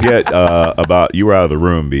 Don't forget about, you were out of the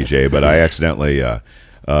room, BJ, but I accidentally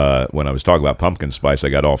when I was talking about pumpkin spice, I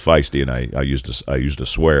got all feisty and I used a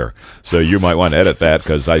swear. So you might want to edit that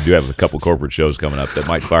because I do have a couple corporate shows coming up that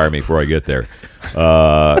might fire me before I get there.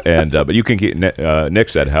 But you can keep Nick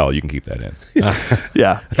said hell. You can keep that in.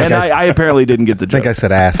 I apparently didn't get the joke. I think I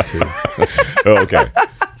said ass too. Oh, okay.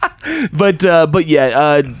 But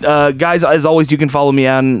guys, as always, you can follow me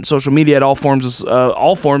on social media at all forms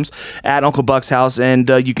at Uncle Buck's house, and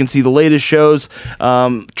you can see the latest shows,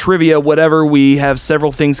 trivia, whatever. We have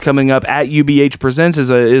several things coming up at UBH Presents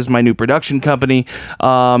is my new production company.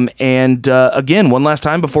 Again, one last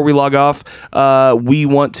time before we log off, we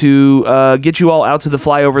want to get you all out to the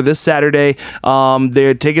Flyover this Saturday.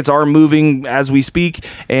 Their tickets are moving as we speak,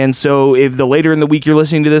 and so if the later in the week you're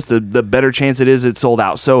listening to this, the better chance it is it's sold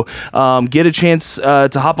out. So get a chance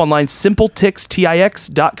to hop online,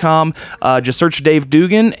 simpletix.com. Just search Dave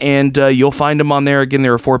Dugan, and you'll find him on there. Again,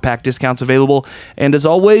 there are 4-pack discounts available. And as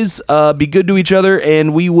always, be good to each other,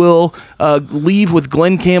 and we will leave with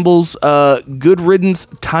Glenn Campbell's Good Riddance,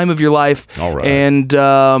 Time of Your Life. All right. And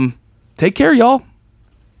take care, y'all.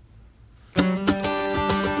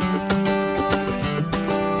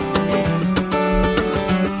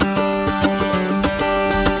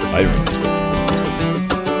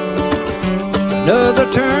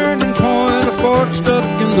 Another turning point, a fork stuck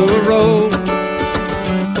in the road.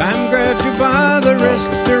 Time grabs you by the wrist,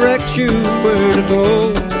 directs you where to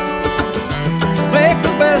go. Make the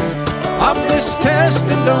best of this test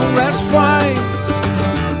and don't rest right.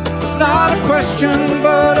 It's not a question,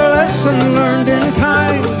 but a lesson learned in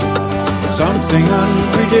time. Something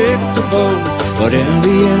unpredictable, but in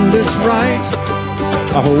the end it's right.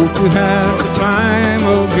 I hope you have the time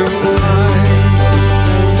of your life.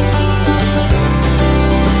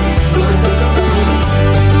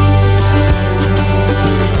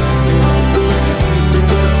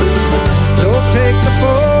 Take the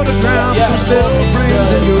photographs and still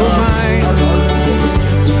frames in your mind.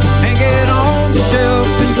 Hang it on the shelf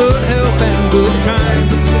in good health and good time.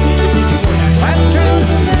 Captures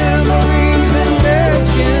the memories and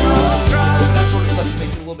best in all try. That sort of stuff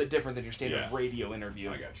makes it a little bit different than your standard radio interview.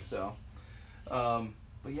 I got you. So,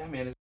 but yeah, man.